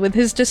haunted with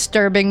his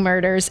disturbing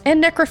murders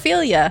and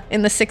necrophilia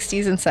in the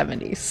 60s and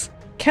 70s.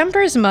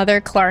 Kemper's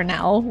mother,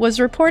 Clarnell, was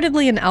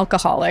reportedly an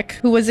alcoholic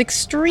who was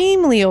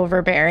extremely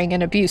overbearing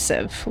and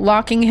abusive,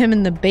 locking him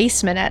in the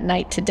basement at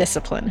night to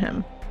discipline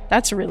him.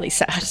 That's really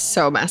sad.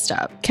 So messed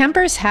up.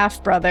 Kemper's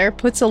half-brother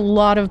puts a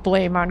lot of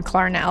blame on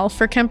Clarnell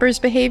for Kemper's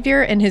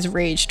behavior and his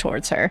rage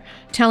towards her,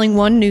 telling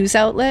one news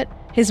outlet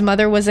his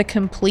mother was a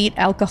complete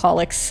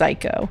alcoholic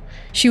psycho.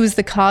 She was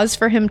the cause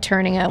for him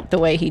turning out the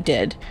way he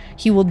did.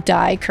 He will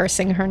die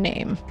cursing her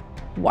name.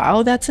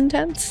 Wow, that's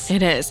intense.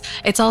 It is.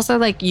 It's also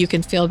like you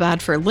can feel bad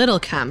for little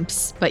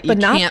Kemps, but you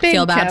can't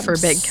feel bad for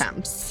big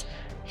Kemps.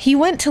 He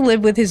went to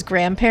live with his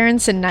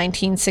grandparents in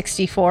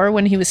 1964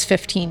 when he was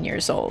 15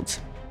 years old.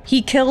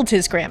 He killed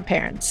his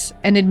grandparents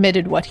and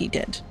admitted what he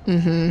did.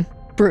 Mm-hmm.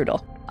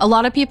 Brutal. A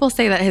lot of people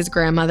say that his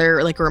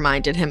grandmother like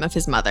reminded him of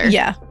his mother.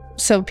 Yeah.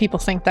 So people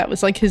think that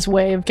was like his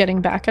way of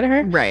getting back at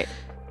her. Right.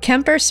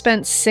 Kemper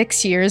spent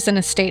 6 years in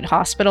a state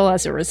hospital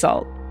as a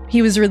result.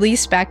 He was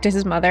released back to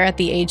his mother at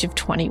the age of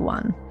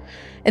 21.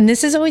 And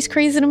this is always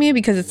crazy to me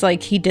because it's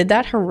like he did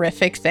that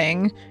horrific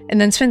thing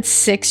and then spent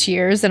 6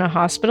 years in a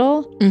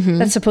hospital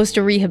that's supposed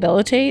to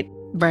rehabilitate.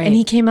 Right. And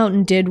he came out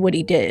and did what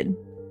he did.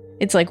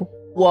 It's like,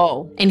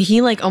 whoa. And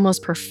he like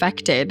almost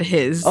perfected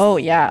his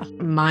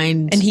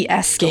mind and he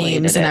escalated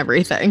games and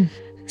everything.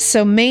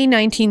 So May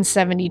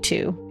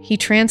 1972, he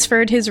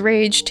transferred his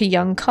rage to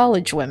young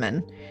college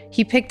women.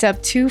 He picked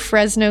up 2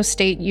 Fresno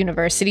State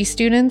University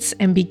students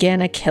and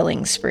began a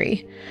killing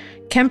spree.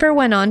 Kemper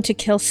went on to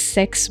kill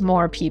 6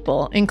 more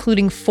people,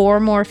 including 4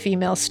 more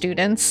female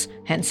students,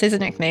 hence his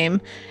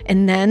nickname,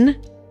 and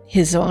then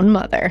his own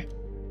mother.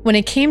 When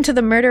it came to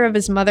the murder of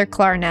his mother,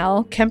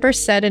 Clarnell, Kemper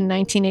said in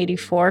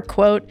 1984,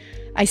 quote,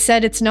 "I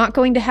said it's not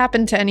going to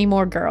happen to any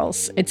more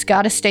girls. It's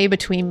got to stay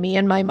between me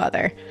and my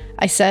mother.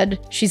 I said,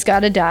 she's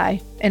got to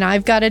die, and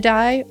I've got to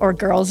die, or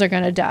girls are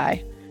going to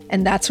die.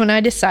 And that's when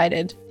I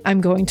decided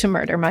I'm going to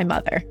murder my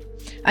mother.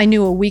 I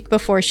knew a week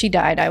before she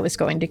died I was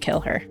going to kill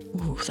her."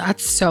 Ooh,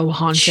 that's so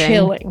haunting.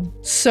 Chilling.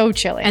 So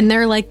chilling. And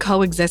they're like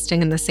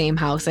coexisting in the same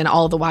house, and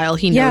all the while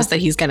he knows that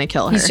he's going to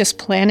kill her. He's just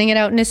planning it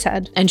out in his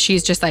head. And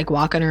she's just like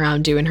walking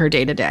around doing her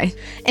day to day.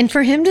 And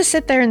for him to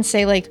sit there and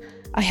say like,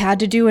 I had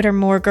to do it or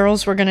more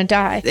girls were going to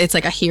die. It's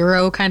like a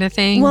hero kind of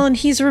thing. Well, and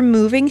he's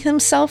removing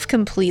himself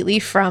completely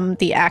from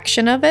the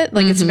action of it.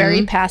 Like it's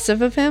very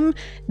passive of him.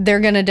 They're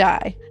going to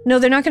die. No,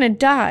 they're not going to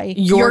die.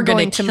 You're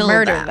going to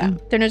murder them.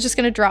 They're not just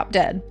going to drop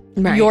dead.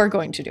 Right. You're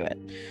going to do it.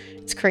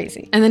 It's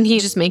crazy. And then he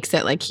just makes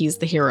it like he's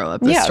the hero of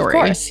the story. Yeah,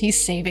 of course. He's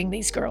saving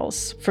these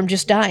girls from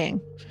just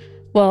dying.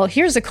 Well,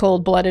 here's a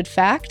cold-blooded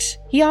fact.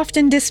 He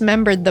often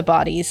dismembered the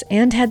bodies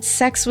and had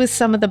sex with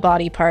some of the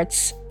body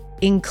parts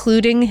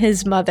including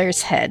his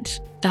mother's head.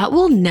 That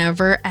will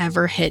never,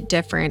 ever hit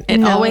different.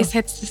 It always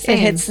hits the same.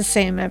 It hits the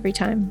same every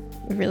time.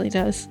 It really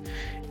does.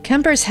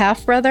 Kemper's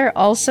half-brother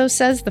also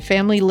says the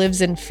family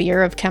lives in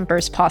fear of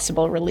Kemper's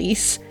possible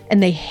release,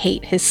 and they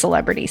hate his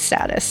celebrity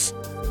status.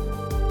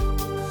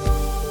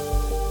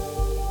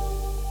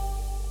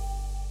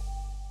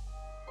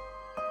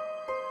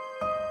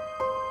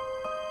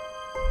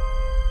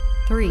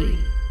 Three.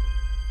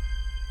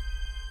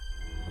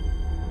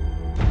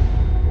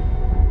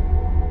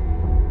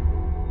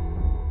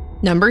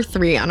 Number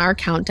 3 on our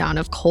countdown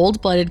of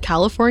cold-blooded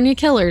California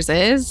killers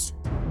is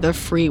the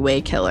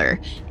Freeway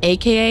Killer,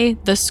 aka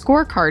the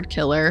Scorecard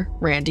Killer,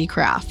 Randy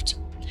Kraft.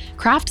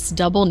 Kraft's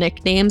double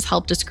nicknames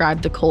help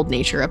describe the cold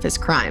nature of his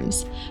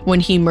crimes, when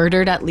he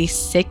murdered at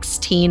least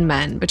 16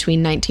 men between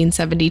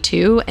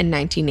 1972 and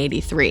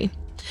 1983.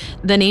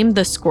 The name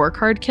the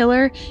Scorecard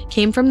Killer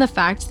came from the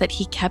fact that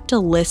he kept a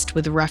list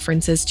with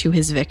references to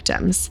his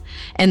victims.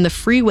 And the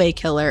Freeway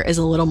Killer is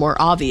a little more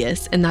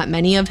obvious in that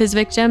many of his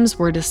victims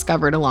were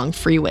discovered along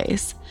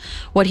freeways.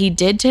 What he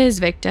did to his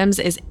victims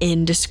is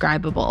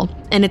indescribable,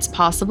 and it's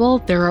possible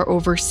there are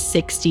over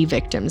 60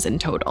 victims in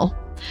total.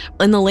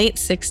 In the late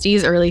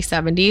 60s, early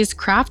 70s,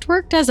 Kraft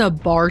worked as a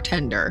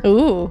bartender.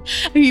 Ooh.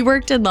 He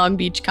worked in Long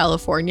Beach,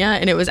 California,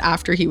 and it was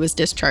after he was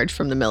discharged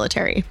from the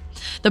military.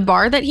 The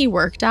bar that he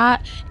worked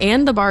at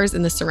and the bars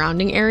in the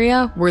surrounding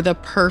area were the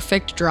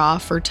perfect draw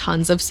for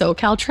tons of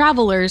SoCal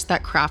travelers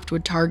that Kraft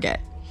would target.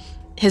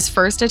 His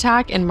first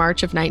attack in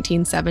March of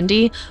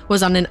 1970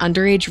 was on an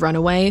underage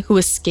runaway who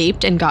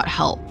escaped and got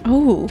help.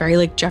 Oh. Very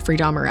like Jeffrey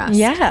Dahmer-esque.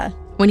 Yeah.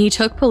 When he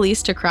took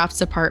police to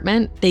Kraft's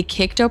apartment, they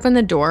kicked open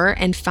the door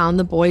and found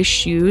the boy's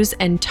shoes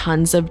and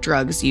tons of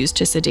drugs used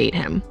to sedate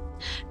him.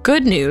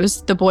 Good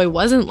news, the boy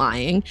wasn't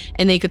lying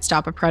and they could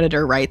stop a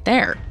predator right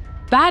there.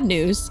 Bad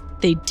news,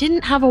 they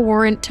didn't have a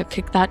warrant to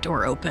kick that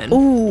door open.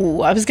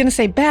 Ooh, I was going to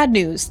say bad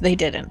news. They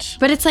didn't.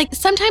 But it's like,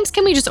 sometimes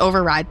can we just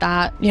override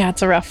that? Yeah,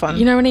 it's a rough one.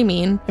 You know what I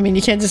mean? I mean,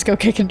 you can't just go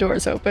kicking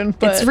doors open.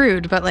 But it's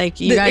rude, but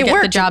like, you gotta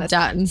get the job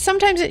done.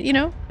 Sometimes,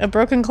 a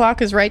broken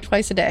clock is right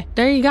twice a day.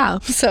 There you go.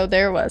 So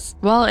there it was.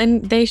 Well,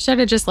 and they should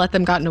have just let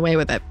them gotten away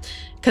with it.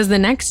 Because the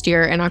next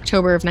year, in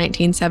October of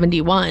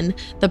 1971,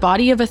 the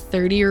body of a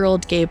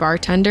 30-year-old gay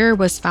bartender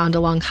was found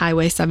along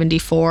Highway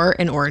 74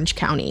 in Orange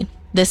County.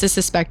 This is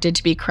suspected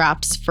to be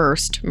Kraft's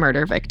first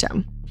murder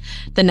victim.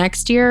 The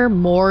next year,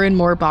 more and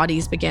more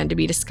bodies began to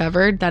be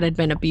discovered that had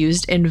been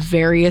abused in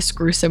various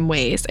gruesome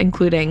ways,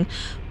 including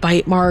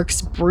bite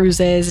marks,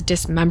 bruises,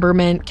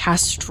 dismemberment,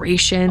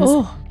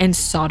 castrations, and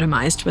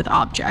sodomized with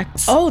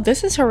objects. Oh,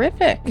 this is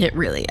horrific. It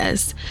really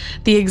is.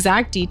 The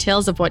exact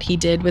details of what he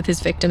did with his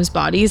victims'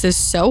 bodies is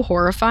so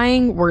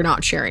horrifying, we're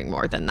not sharing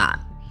more than that.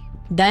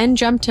 Then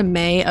jump to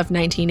May of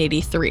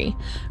 1983.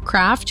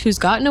 Kraft, who's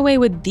gotten away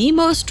with the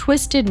most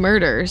twisted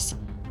murders,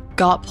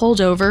 got pulled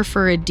over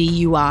for a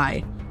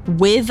DUI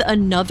with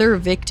another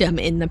victim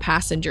in the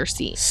passenger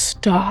seat.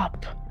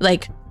 Stop.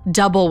 Like,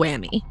 double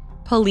whammy.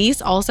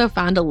 Police also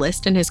found a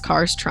list in his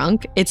car's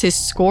trunk. It's his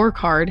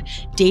scorecard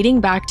dating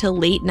back to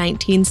late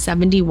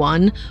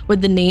 1971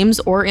 with the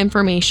names or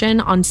information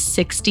on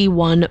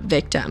 61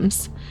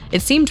 victims.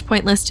 It seemed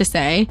pointless to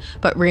say,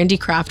 but Randy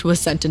Kraft was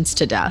sentenced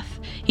to death.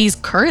 He's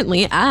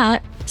currently at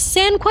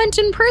San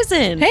Quentin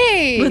prison.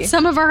 Hey! With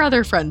some of our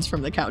other friends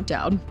from the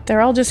countdown.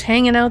 They're all just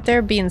hanging out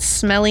there being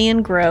smelly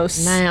and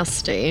gross.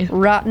 Nasty.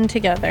 Rotten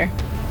together.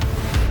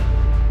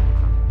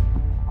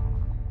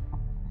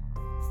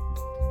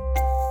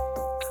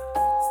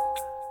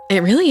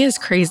 It really is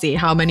crazy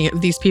how many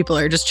of these people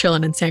are just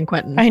chilling in San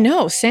Quentin. I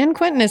know. San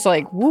Quentin is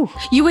like, woo.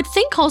 You would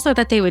think also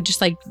that they would just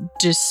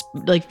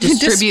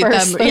distribute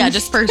them. Yeah,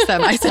 disperse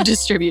them. I said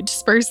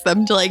disperse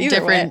them to like Either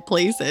different way.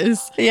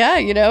 places.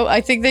 Yeah,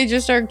 I think they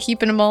just are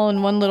keeping them all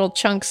in one little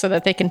chunk so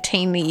that they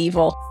contain the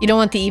evil. You don't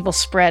want the evil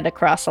spread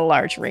across a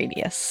large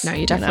radius. No,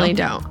 you definitely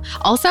don't.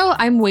 Also,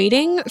 I'm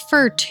waiting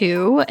for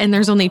 2, and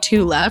there's only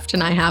 2 left,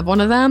 and I have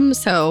one of them.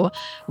 So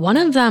one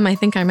of them, I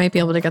think I might be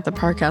able to get the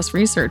Parcast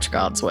research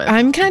gods with.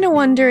 I'm kind of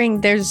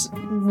wondering, there's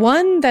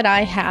one that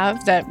I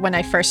have that when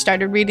I first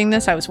started reading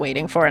this, I was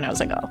waiting for, and I was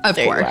like, oh, of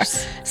there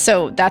course. You are.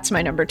 So that's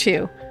my number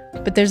 2.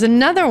 But there's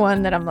another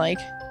one that I'm like,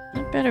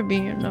 that better be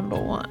your number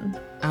 1.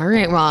 All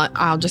right, well,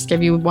 I'll just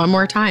give you one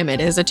more time. It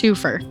is a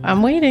twofer.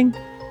 I'm waiting.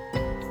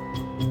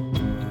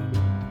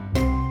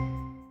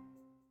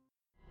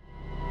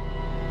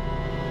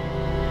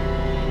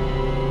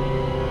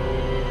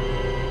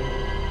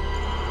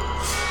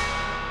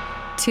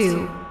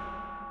 Two.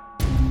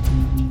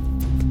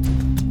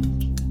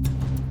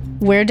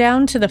 We're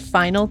down to the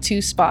final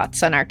 2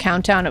 spots on our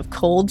countdown of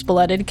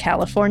cold-blooded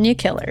California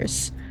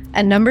killers.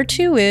 And number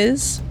 2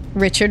 is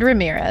Richard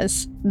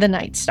Ramirez, the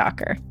Night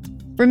Stalker.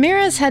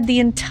 Ramirez had the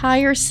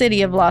entire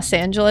city of Los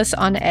Angeles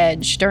on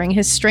edge during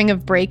his string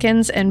of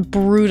break-ins and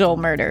brutal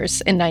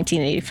murders in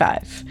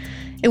 1985.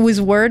 It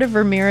was word of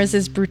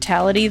Ramirez's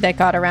brutality that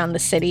got around the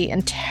city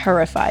and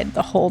terrified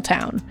the whole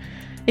town.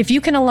 If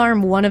you can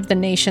alarm one of the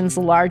nation's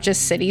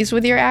largest cities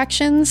with your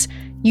actions,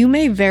 you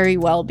may very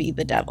well be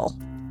the devil.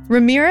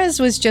 Ramirez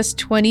was just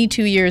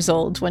 22 years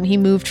old when he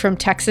moved from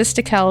Texas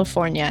to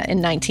California in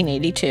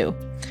 1982.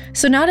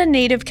 So not a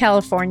native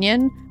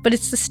Californian, but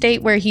it's the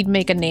state where he'd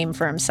make a name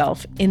for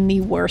himself in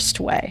the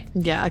worst way.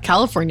 Yeah,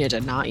 California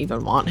did not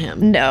even want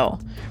him. No.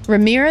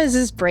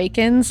 Ramirez's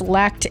break-ins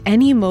lacked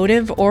any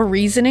motive or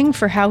reasoning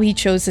for how he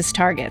chose his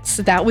targets.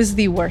 That was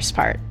the worst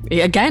part.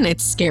 Again,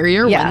 it's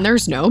scarier when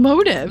there's no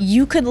motive.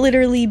 You could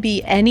literally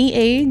be any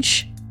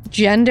age,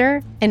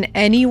 gender, and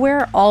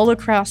anywhere all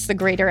across the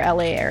greater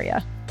LA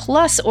area.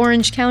 Plus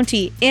Orange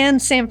County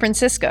and San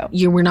Francisco.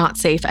 You were not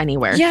safe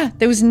anywhere. Yeah,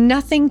 there was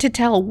nothing to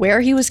tell where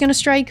he was going to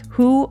strike,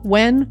 who,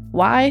 when,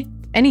 why,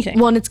 anything.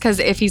 Well, and it's because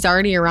if he's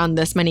already around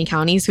this many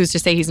counties, who's to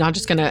say he's not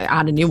just going to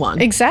add a new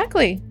one?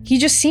 Exactly. He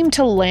just seemed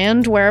to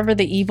land wherever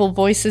the evil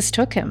voices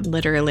took him.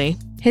 Literally.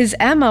 His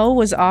MO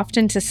was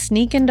often to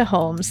sneak into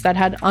homes that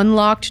had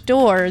unlocked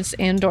doors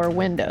and/or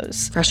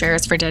windows. Fresh air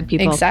is for dead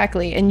people.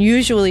 Exactly, and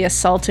usually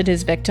assaulted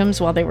his victims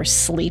while they were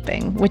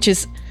sleeping, which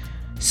is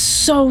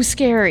so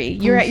scary.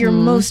 You're at your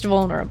most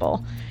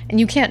vulnerable, and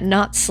you can't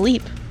not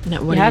sleep.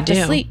 No, you have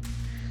to sleep.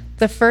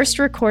 The first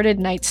recorded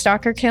Night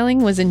Stalker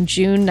killing was in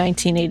June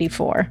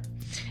 1984.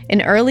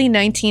 In early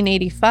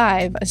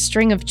 1985, a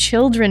string of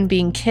children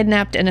being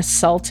kidnapped and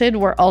assaulted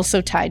were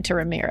also tied to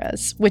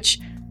Ramirez, which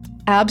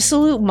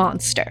absolute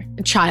monster.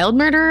 Child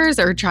murderers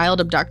or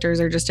child abductors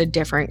are just a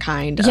different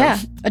kind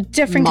of a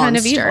different monster. Kind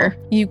of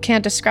evil. You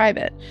can't describe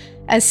it.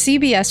 As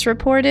CBS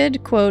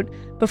reported, quote,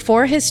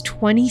 before his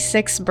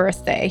 26th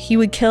birthday, he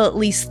would kill at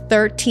least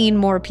 13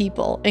 more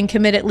people and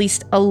commit at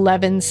least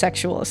 11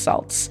 sexual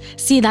assaults.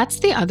 See, that's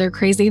the other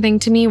crazy thing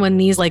to me when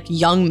these like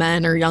young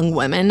men or young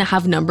women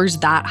have numbers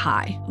that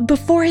high.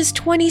 Before his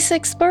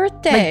 26th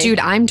birthday. Like, dude,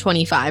 I'm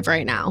 25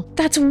 right now.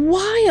 That's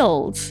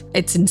wild.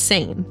 It's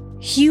insane.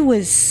 He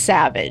was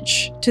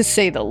savage, to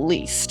say the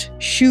least,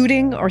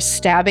 shooting or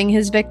stabbing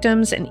his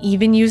victims and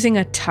even using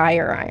a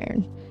tire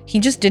iron.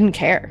 He just didn't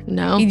care.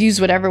 No. He'd use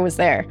whatever was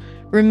there.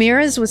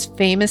 Ramirez was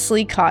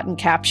famously caught and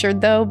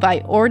captured, though, by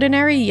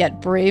ordinary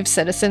yet brave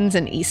citizens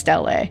in East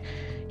LA.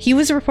 He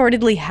was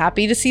reportedly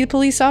happy to see the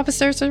police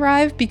officers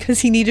arrive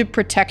because he needed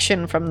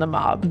protection from the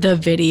mob. The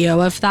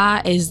video of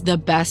that is the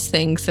best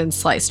thing since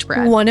sliced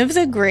bread. One of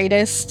the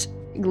greatest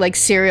like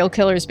serial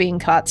killers being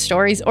caught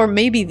stories, or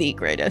maybe the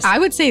greatest. I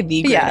would say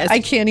the greatest. Yeah, I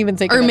can't even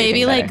think of Or anything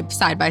maybe better. like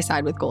side by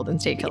side with Golden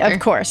State Killer. Of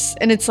course.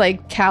 And it's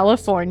like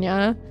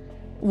California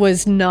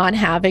was not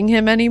having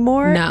him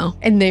anymore. No.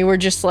 And they were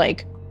just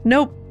like,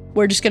 nope,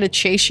 we're just going to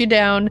chase you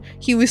down.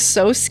 He was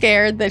so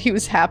scared that he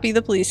was happy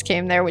the police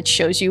came there, which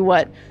shows you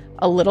what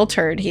a little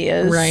turd he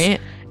is. Right.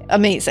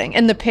 Amazing.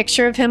 And the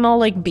picture of him all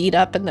like beat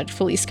up in the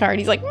police car, and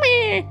he's like,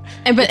 meh.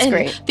 And it's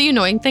great. The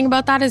annoying thing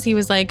about that is he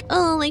was like,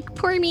 oh, like,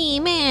 poor me,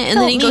 man. And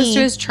then he goes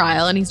to his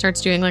trial and he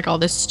starts doing like all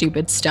this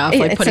stupid stuff,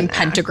 like putting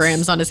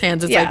pentagrams on his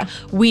hands. It's like,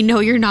 we know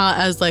you're not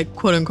as like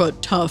quote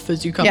unquote tough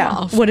as you come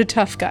off. What a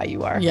tough guy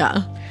you are.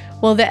 Yeah.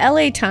 Well, the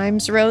LA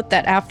Times wrote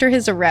that after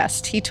his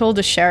arrest, he told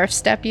a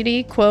sheriff's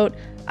deputy, quote,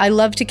 I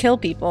love to kill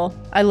people.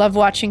 I love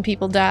watching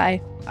people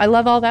die. I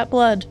love all that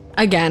blood.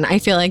 Again, I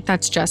feel like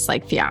that's just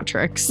like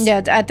theatrics.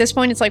 Yeah, at this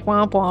point, it's like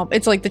womp womp.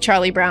 It's like the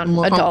Charlie Brown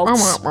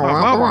adults.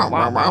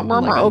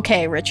 Like,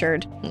 okay,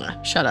 Richard.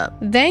 Shut up.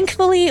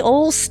 Thankfully,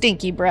 old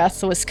Stinky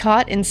Breath was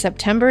caught in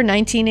September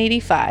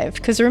 1985.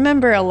 Because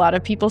remember, a lot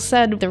of people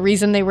said the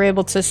reason they were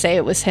able to say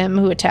it was him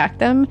who attacked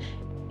them,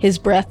 his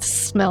breath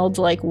smelled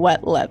like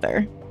wet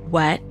leather.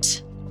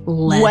 Wet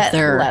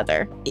leather. Wet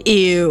leather.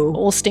 Ew.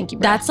 Old Stinky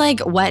Breath. That's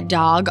like wet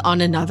dog on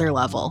another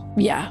level.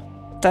 Yeah,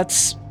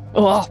 that's...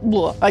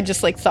 Oh, I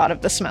just like thought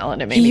of the smell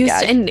and it made me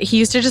gag. And he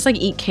used to just like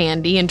eat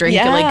candy and drink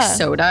like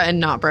soda and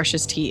not brush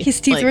his teeth. His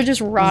teeth like, were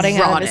just rotting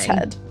out of his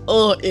head.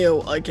 Oh,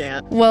 ew, I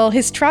can't. Well,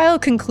 his trial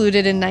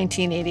concluded in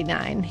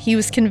 1989. He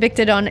was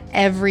convicted on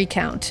every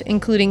count,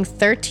 including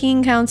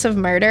 13 counts of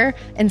murder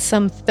and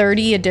some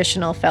 30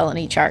 additional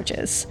felony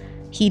charges.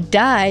 He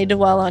died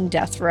while on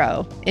death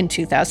row in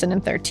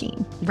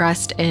 2013.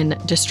 Rest in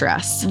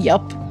distress.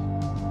 Yup.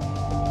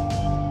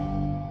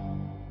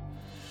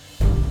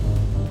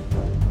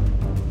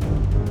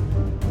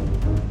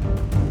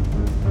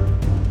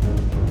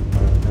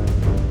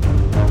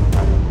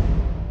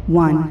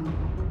 One.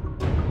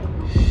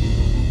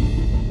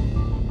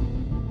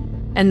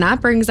 And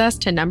that brings us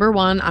to number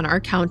 1 on our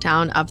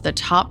countdown of the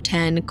top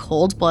 10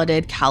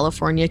 cold-blooded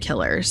California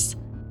killers.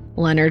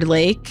 Leonard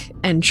Lake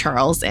and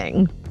Charles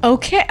Ng.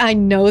 Okay, I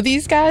know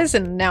these guys,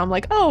 and now I'm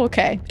like, oh,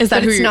 okay. Is that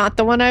but who it's you're... not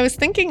the one I was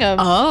thinking of.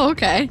 Oh,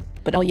 okay.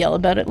 But I'll yell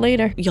about it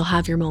later. You'll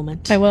have your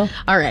moment. I will.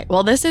 All right.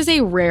 Well, this is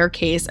a rare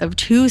case of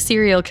 2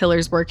 serial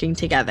killers working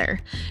together.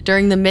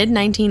 During the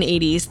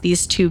mid-1980s,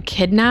 these 2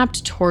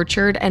 kidnapped,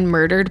 tortured, and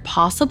murdered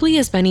possibly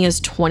as many as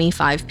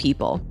 25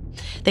 people.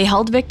 They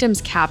held victims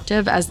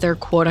captive as their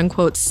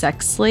quote-unquote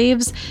sex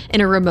slaves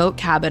in a remote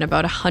cabin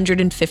about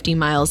 150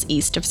 miles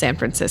east of San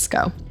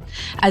Francisco.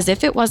 As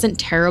if it wasn't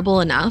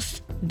terrible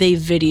enough, they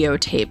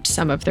videotaped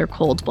some of their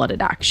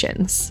cold-blooded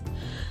actions.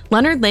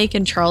 Leonard Lake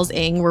and Charles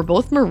Ng were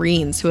both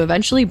Marines who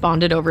eventually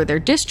bonded over their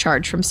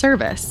discharge from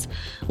service.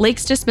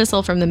 Lake's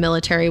dismissal from the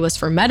military was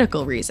for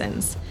medical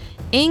reasons.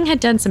 Ng had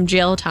done some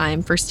jail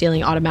time for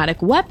stealing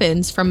automatic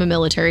weapons from a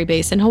military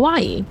base in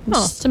Hawaii.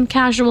 Just some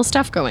casual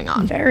stuff going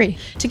on. Very.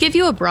 To give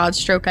you a broad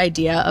stroke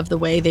idea of the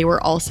way they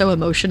were also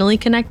emotionally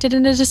connected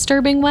in a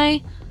disturbing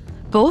way,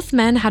 both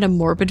men had a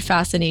morbid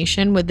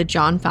fascination with the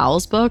John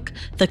Fowles book,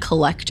 The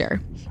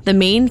Collector. The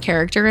main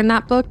character in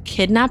that book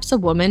kidnaps a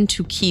woman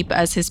to keep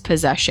as his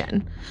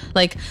possession.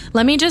 Like,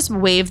 let me just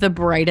wave the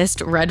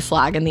brightest red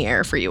flag in the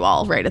air for you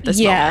all right at this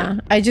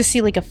moment. I just see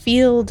like a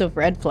field of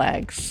red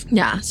flags.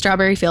 Yeah,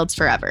 strawberry fields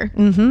forever.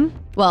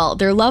 Well,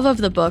 their love of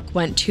the book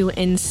went to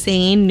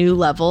insane new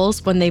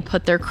levels when they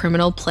put their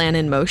criminal plan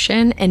in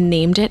motion and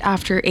named it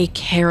after a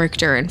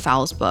character in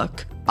Fowles'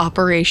 book,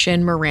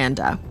 Operation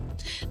Miranda.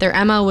 Their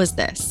MO was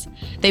this.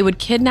 They would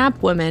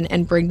kidnap women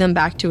and bring them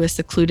back to a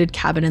secluded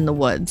cabin in the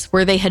woods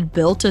where they had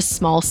built a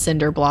small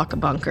cinder block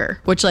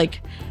bunker, which,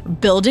 like,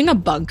 building a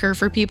bunker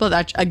for people,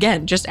 that,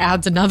 again, just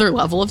adds another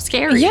level of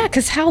scary. Yeah,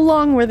 because how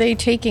long were they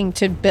taking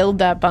to build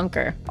that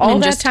bunker? All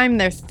that time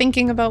they're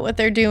thinking about what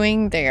they're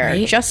doing. They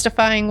are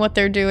justifying what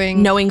they're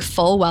doing. Knowing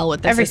full well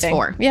what this is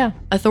for. Yeah.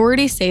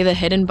 Authorities say the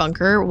hidden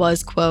bunker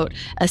was, quote,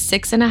 a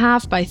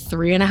 6.5 by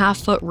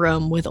 3.5 foot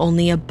room with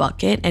only a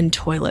bucket and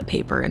toilet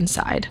paper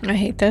inside. I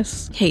hate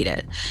this. Hate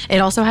it. It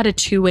also had a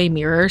two-way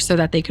mirror so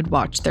that they could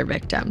watch their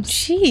victims.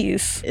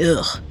 Jeez.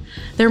 Ugh.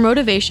 Their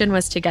motivation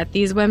was to get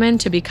these women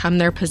to become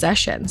their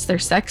possessions, their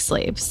sex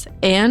slaves,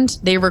 and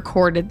they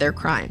recorded their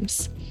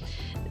crimes.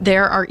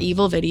 There are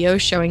evil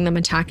videos showing them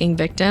attacking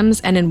victims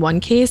and, in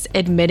one case,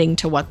 admitting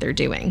to what they're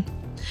doing.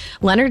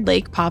 Leonard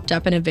Lake popped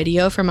up in a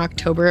video from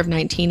October of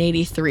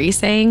 1983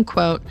 saying,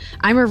 quote,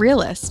 "I'm a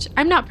realist.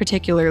 I'm not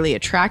particularly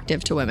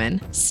attractive to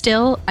women.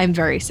 Still, I'm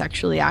very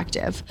sexually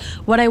active.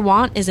 What I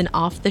want is an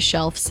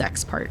off-the-shelf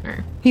sex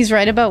partner." He's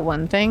right about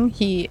one thing.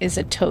 He is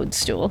a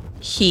toadstool.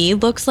 He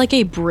looks like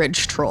a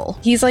bridge troll.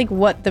 He's like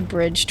what the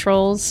bridge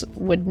trolls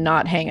would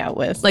not hang out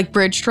with. Like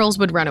bridge trolls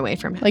would run away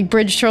from him. Like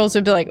bridge trolls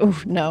would be like, oh,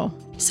 no.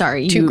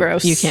 Sorry, Too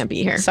gross. You can't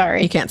be here.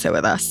 Sorry. You can't sit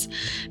with us.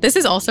 This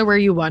is also where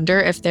you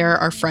wonder if there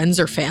are friends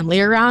or family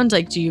around.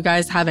 Like, do you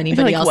guys have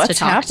anybody else to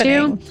talk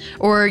to?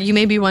 Or you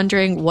may be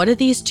wondering, what do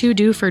these two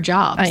do for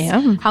jobs? I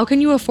am. How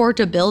can you afford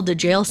to build a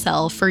jail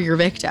cell for your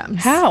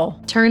victims? How?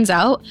 Turns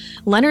out,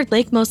 Leonard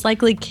Lake most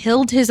likely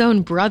killed his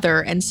own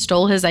brother and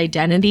stole his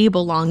identity,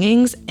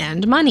 belongings,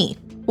 and money.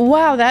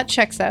 Wow, that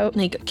checks out.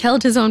 Like,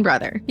 killed his own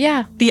brother.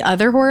 Yeah. The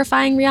other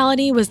horrifying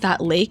reality was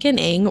that Lake and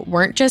Ng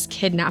weren't just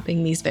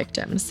kidnapping these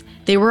victims.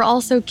 They were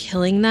also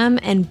killing them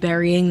and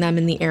burying them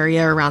in the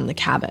area around the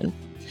cabin.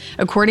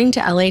 According to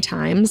LA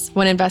Times,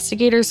 when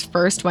investigators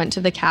first went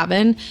to the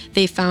cabin,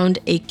 they found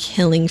a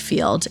killing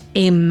field,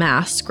 a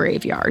mass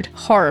graveyard.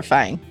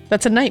 Horrifying.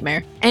 That's a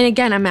nightmare. And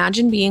again,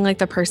 imagine being like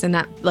the person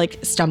that like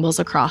stumbles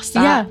across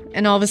that. Yeah.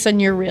 And all of a sudden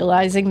you're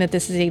realizing that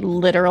this is a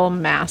literal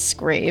mass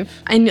grave.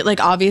 And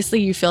like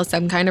obviously you feel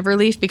some kind of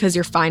relief because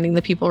you're finding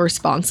the people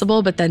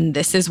responsible, but then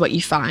this is what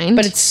you find.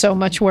 But it's so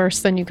much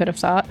worse than you could have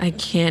thought. I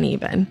can't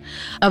even.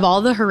 Of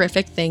all the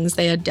horrific things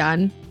they had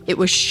done, it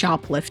was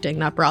shoplifting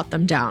that brought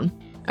them down.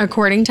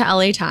 According to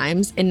LA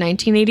Times, in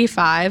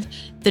 1985,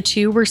 the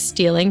two were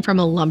stealing from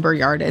a lumber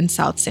yard in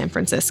South San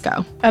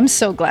Francisco. I'm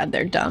so glad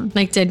they're done.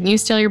 Like, didn't you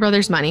steal your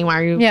brother's money? Why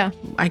are you? Yeah.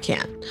 I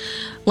can't.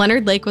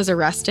 Leonard Lake was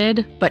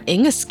arrested, but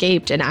Ng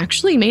escaped and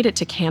actually made it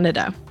to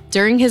Canada.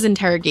 During his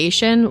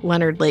interrogation,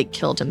 Leonard Lake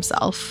killed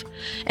himself.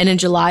 And in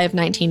July of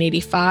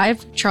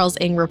 1985, Charles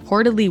Ng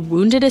reportedly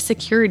wounded a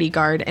security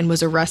guard and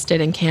was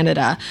arrested in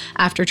Canada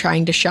after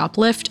trying to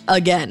shoplift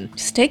again.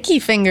 Sticky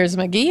fingers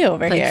McGee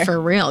over here. Like,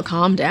 for real,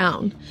 calm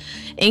down.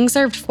 Ng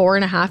served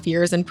 4.5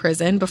 years in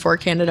prison before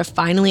Canada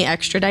finally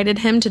extradited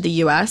him to the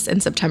U.S. in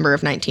September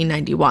of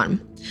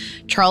 1991.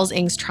 Charles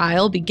Ng's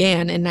trial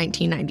began in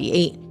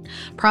 1998.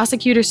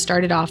 Prosecutors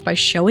started off by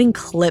showing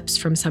clips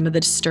from some of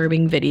the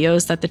disturbing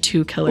videos that the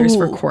two killers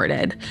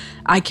recorded.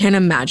 I can't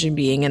imagine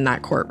being in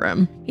that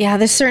courtroom. Yeah,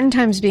 there's certain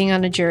times being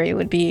on a jury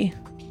would be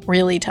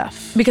really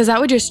tough. Because that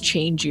would just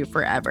change you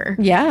forever.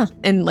 Yeah.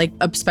 And like,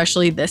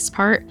 especially this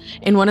part.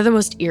 In one of the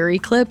most eerie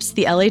clips,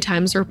 the LA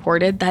Times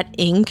reported that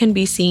Ng can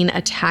be seen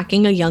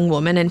attacking a young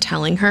woman and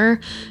telling her,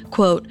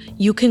 quote,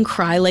 "You can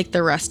cry like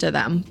the rest of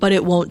them, but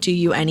it won't do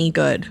you any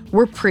good.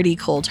 We're pretty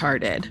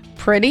cold-hearted."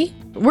 Pretty?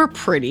 We're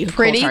pretty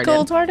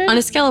cold-hearted? On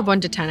a scale of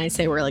 1 to 10, I'd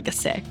say we're like a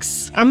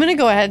 6. I'm going to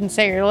go ahead and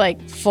say you're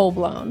like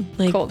full-blown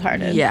Like,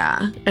 cold-hearted.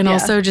 Yeah. And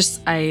also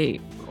just,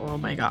 oh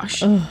my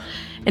gosh. Ugh.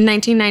 In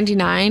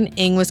 1999,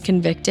 Ng was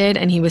convicted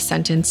and he was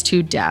sentenced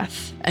to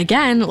death.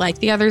 Again, like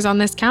the others on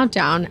this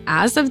countdown,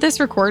 as of this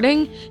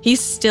recording, he's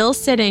still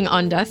sitting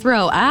on death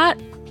row at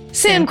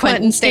San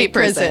Quentin State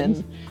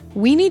Prison.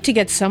 We need to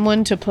get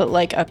someone to put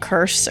like a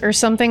curse or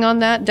something on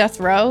that death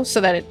row so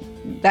that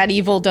that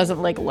evil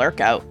doesn't like lurk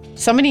out.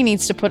 Somebody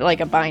needs to put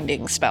like a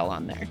binding spell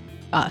on there.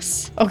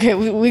 Us. Okay,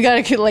 we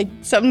gotta get like,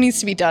 something needs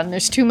to be done.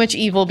 There's too much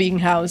evil being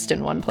housed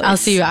in one place. I'll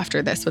see you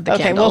after this with the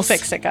candles. Okay, we'll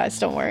fix it, guys.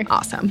 Don't worry.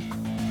 Awesome.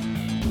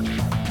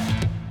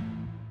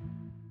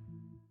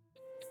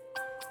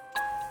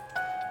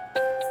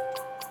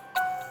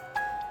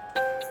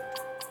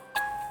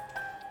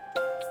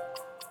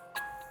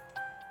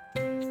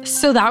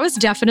 So that was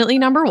definitely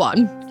number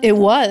one. It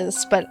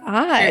was, but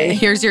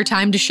Here's your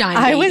time to shine,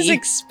 I baby. was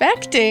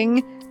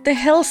expecting the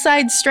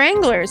Hillside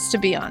Stranglers to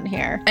be on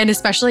here. And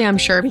especially, I'm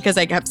sure, because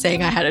I kept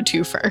saying I had a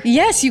twofer.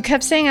 Yes, you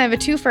kept saying I have a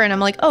twofer, and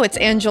I'm like, oh, it's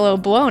Angelo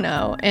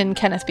Buono and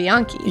Kenneth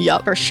Bianchi.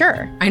 Yup. For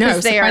sure. I know,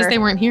 'Cause surprised they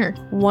weren't here.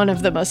 One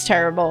of the most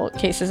terrible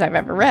cases I've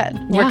ever read.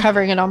 Yeah. We're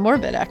covering it on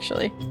Morbid,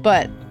 actually.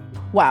 But,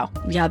 wow.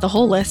 Yeah, the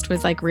whole list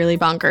was like really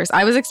bonkers.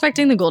 I was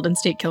expecting the Golden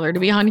State Killer to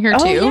be on here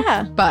Oh, too.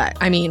 yeah. But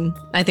I mean,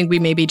 I think we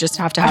maybe just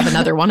have to have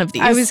another one of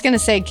these. I was going to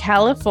say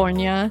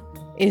California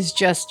is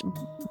just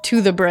to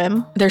the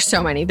brim. There's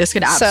so many. This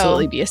could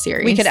absolutely be a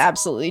series. We could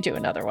absolutely do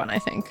another one, I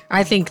think.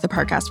 I think the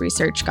Parcast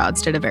Research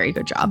Gods did a very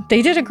good job.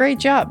 They did a great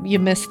job. You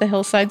missed the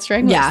Hillside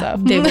Stranglers, Yeah,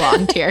 though. they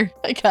belonged here.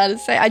 I gotta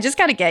say, I just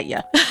gotta get you.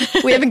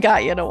 We haven't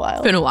got you in a while.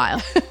 It's been a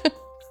while.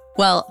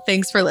 Well,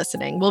 thanks for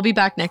listening. We'll be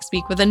back next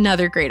week with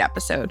another great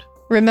episode.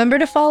 Remember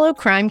to follow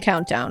Crime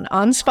Countdown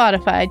on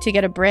Spotify to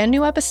get a brand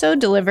new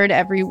episode delivered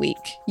every week.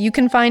 You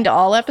can find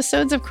all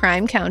episodes of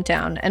Crime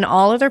Countdown and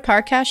all other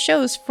Parcast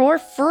shows for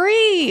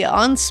free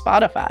on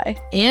Spotify.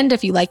 And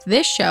if you like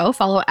this show,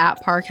 follow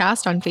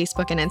 @Parcast on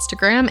Facebook and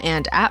Instagram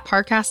and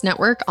 @Parcast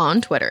Network on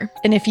Twitter.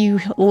 And if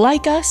you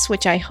like us,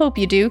 which I hope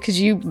you do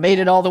because you made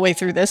it all the way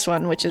through this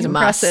one, which is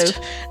impressive,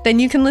 then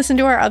you can listen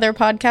to our other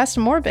podcast,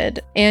 Morbid.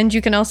 And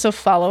you can also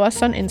follow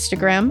us on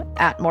Instagram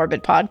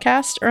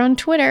 @MorbidPodcast or on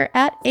Twitter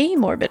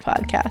 @AMorbidPodcast.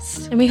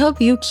 And we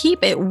hope you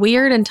keep it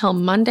weird until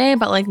Monday,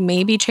 but like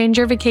maybe change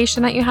your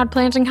vacation that you had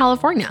planned in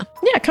California.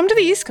 Yeah, come to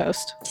the East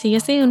Coast. See you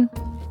soon.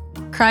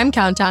 Crime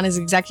Countdown is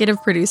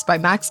executive produced by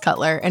Max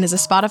Cutler and is a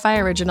Spotify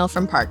original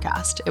from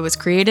Parcast. It was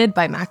created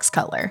by Max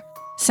Cutler.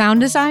 Sound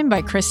design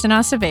by Kristen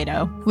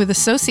Acevedo, with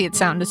associate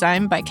sound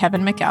design by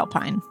Kevin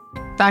McAlpine.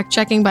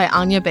 Fact-checking by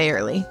Anya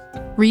Bayerly.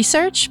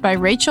 Research by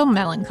Rachel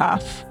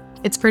Melenkoff.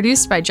 It's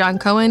produced by John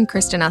Cohen,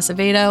 Kristen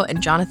Acevedo,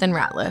 and Jonathan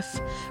Ratliff,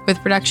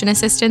 with production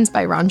assistance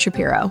by Ron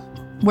Shapiro.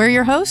 We're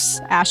your hosts,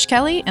 Ash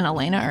Kelly and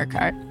Elena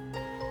Urquhart.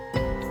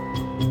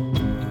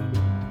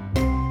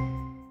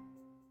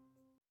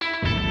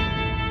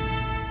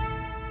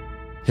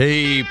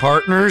 Hey,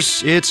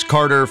 partners, it's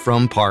Carter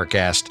from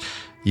Parcast.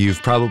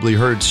 You've probably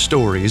heard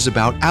stories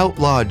about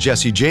outlaw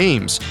Jesse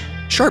James,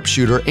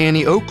 sharpshooter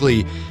Annie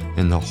Oakley,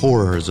 and the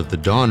horrors of the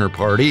Donner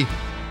Party.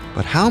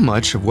 But how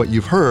much of what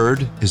you've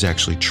heard is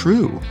actually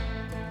true?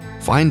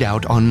 Find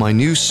out on my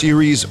new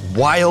series,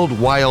 Wild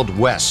Wild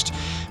West,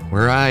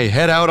 where I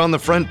head out on the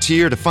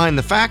frontier to find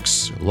the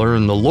facts,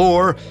 learn the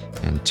lore,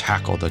 and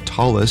tackle the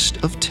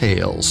tallest of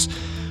tales.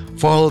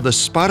 Follow the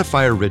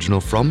Spotify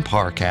original from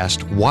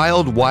Parcast,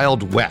 Wild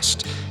Wild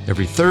West,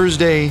 every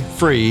Thursday,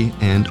 free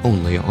and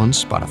only on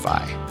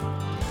Spotify.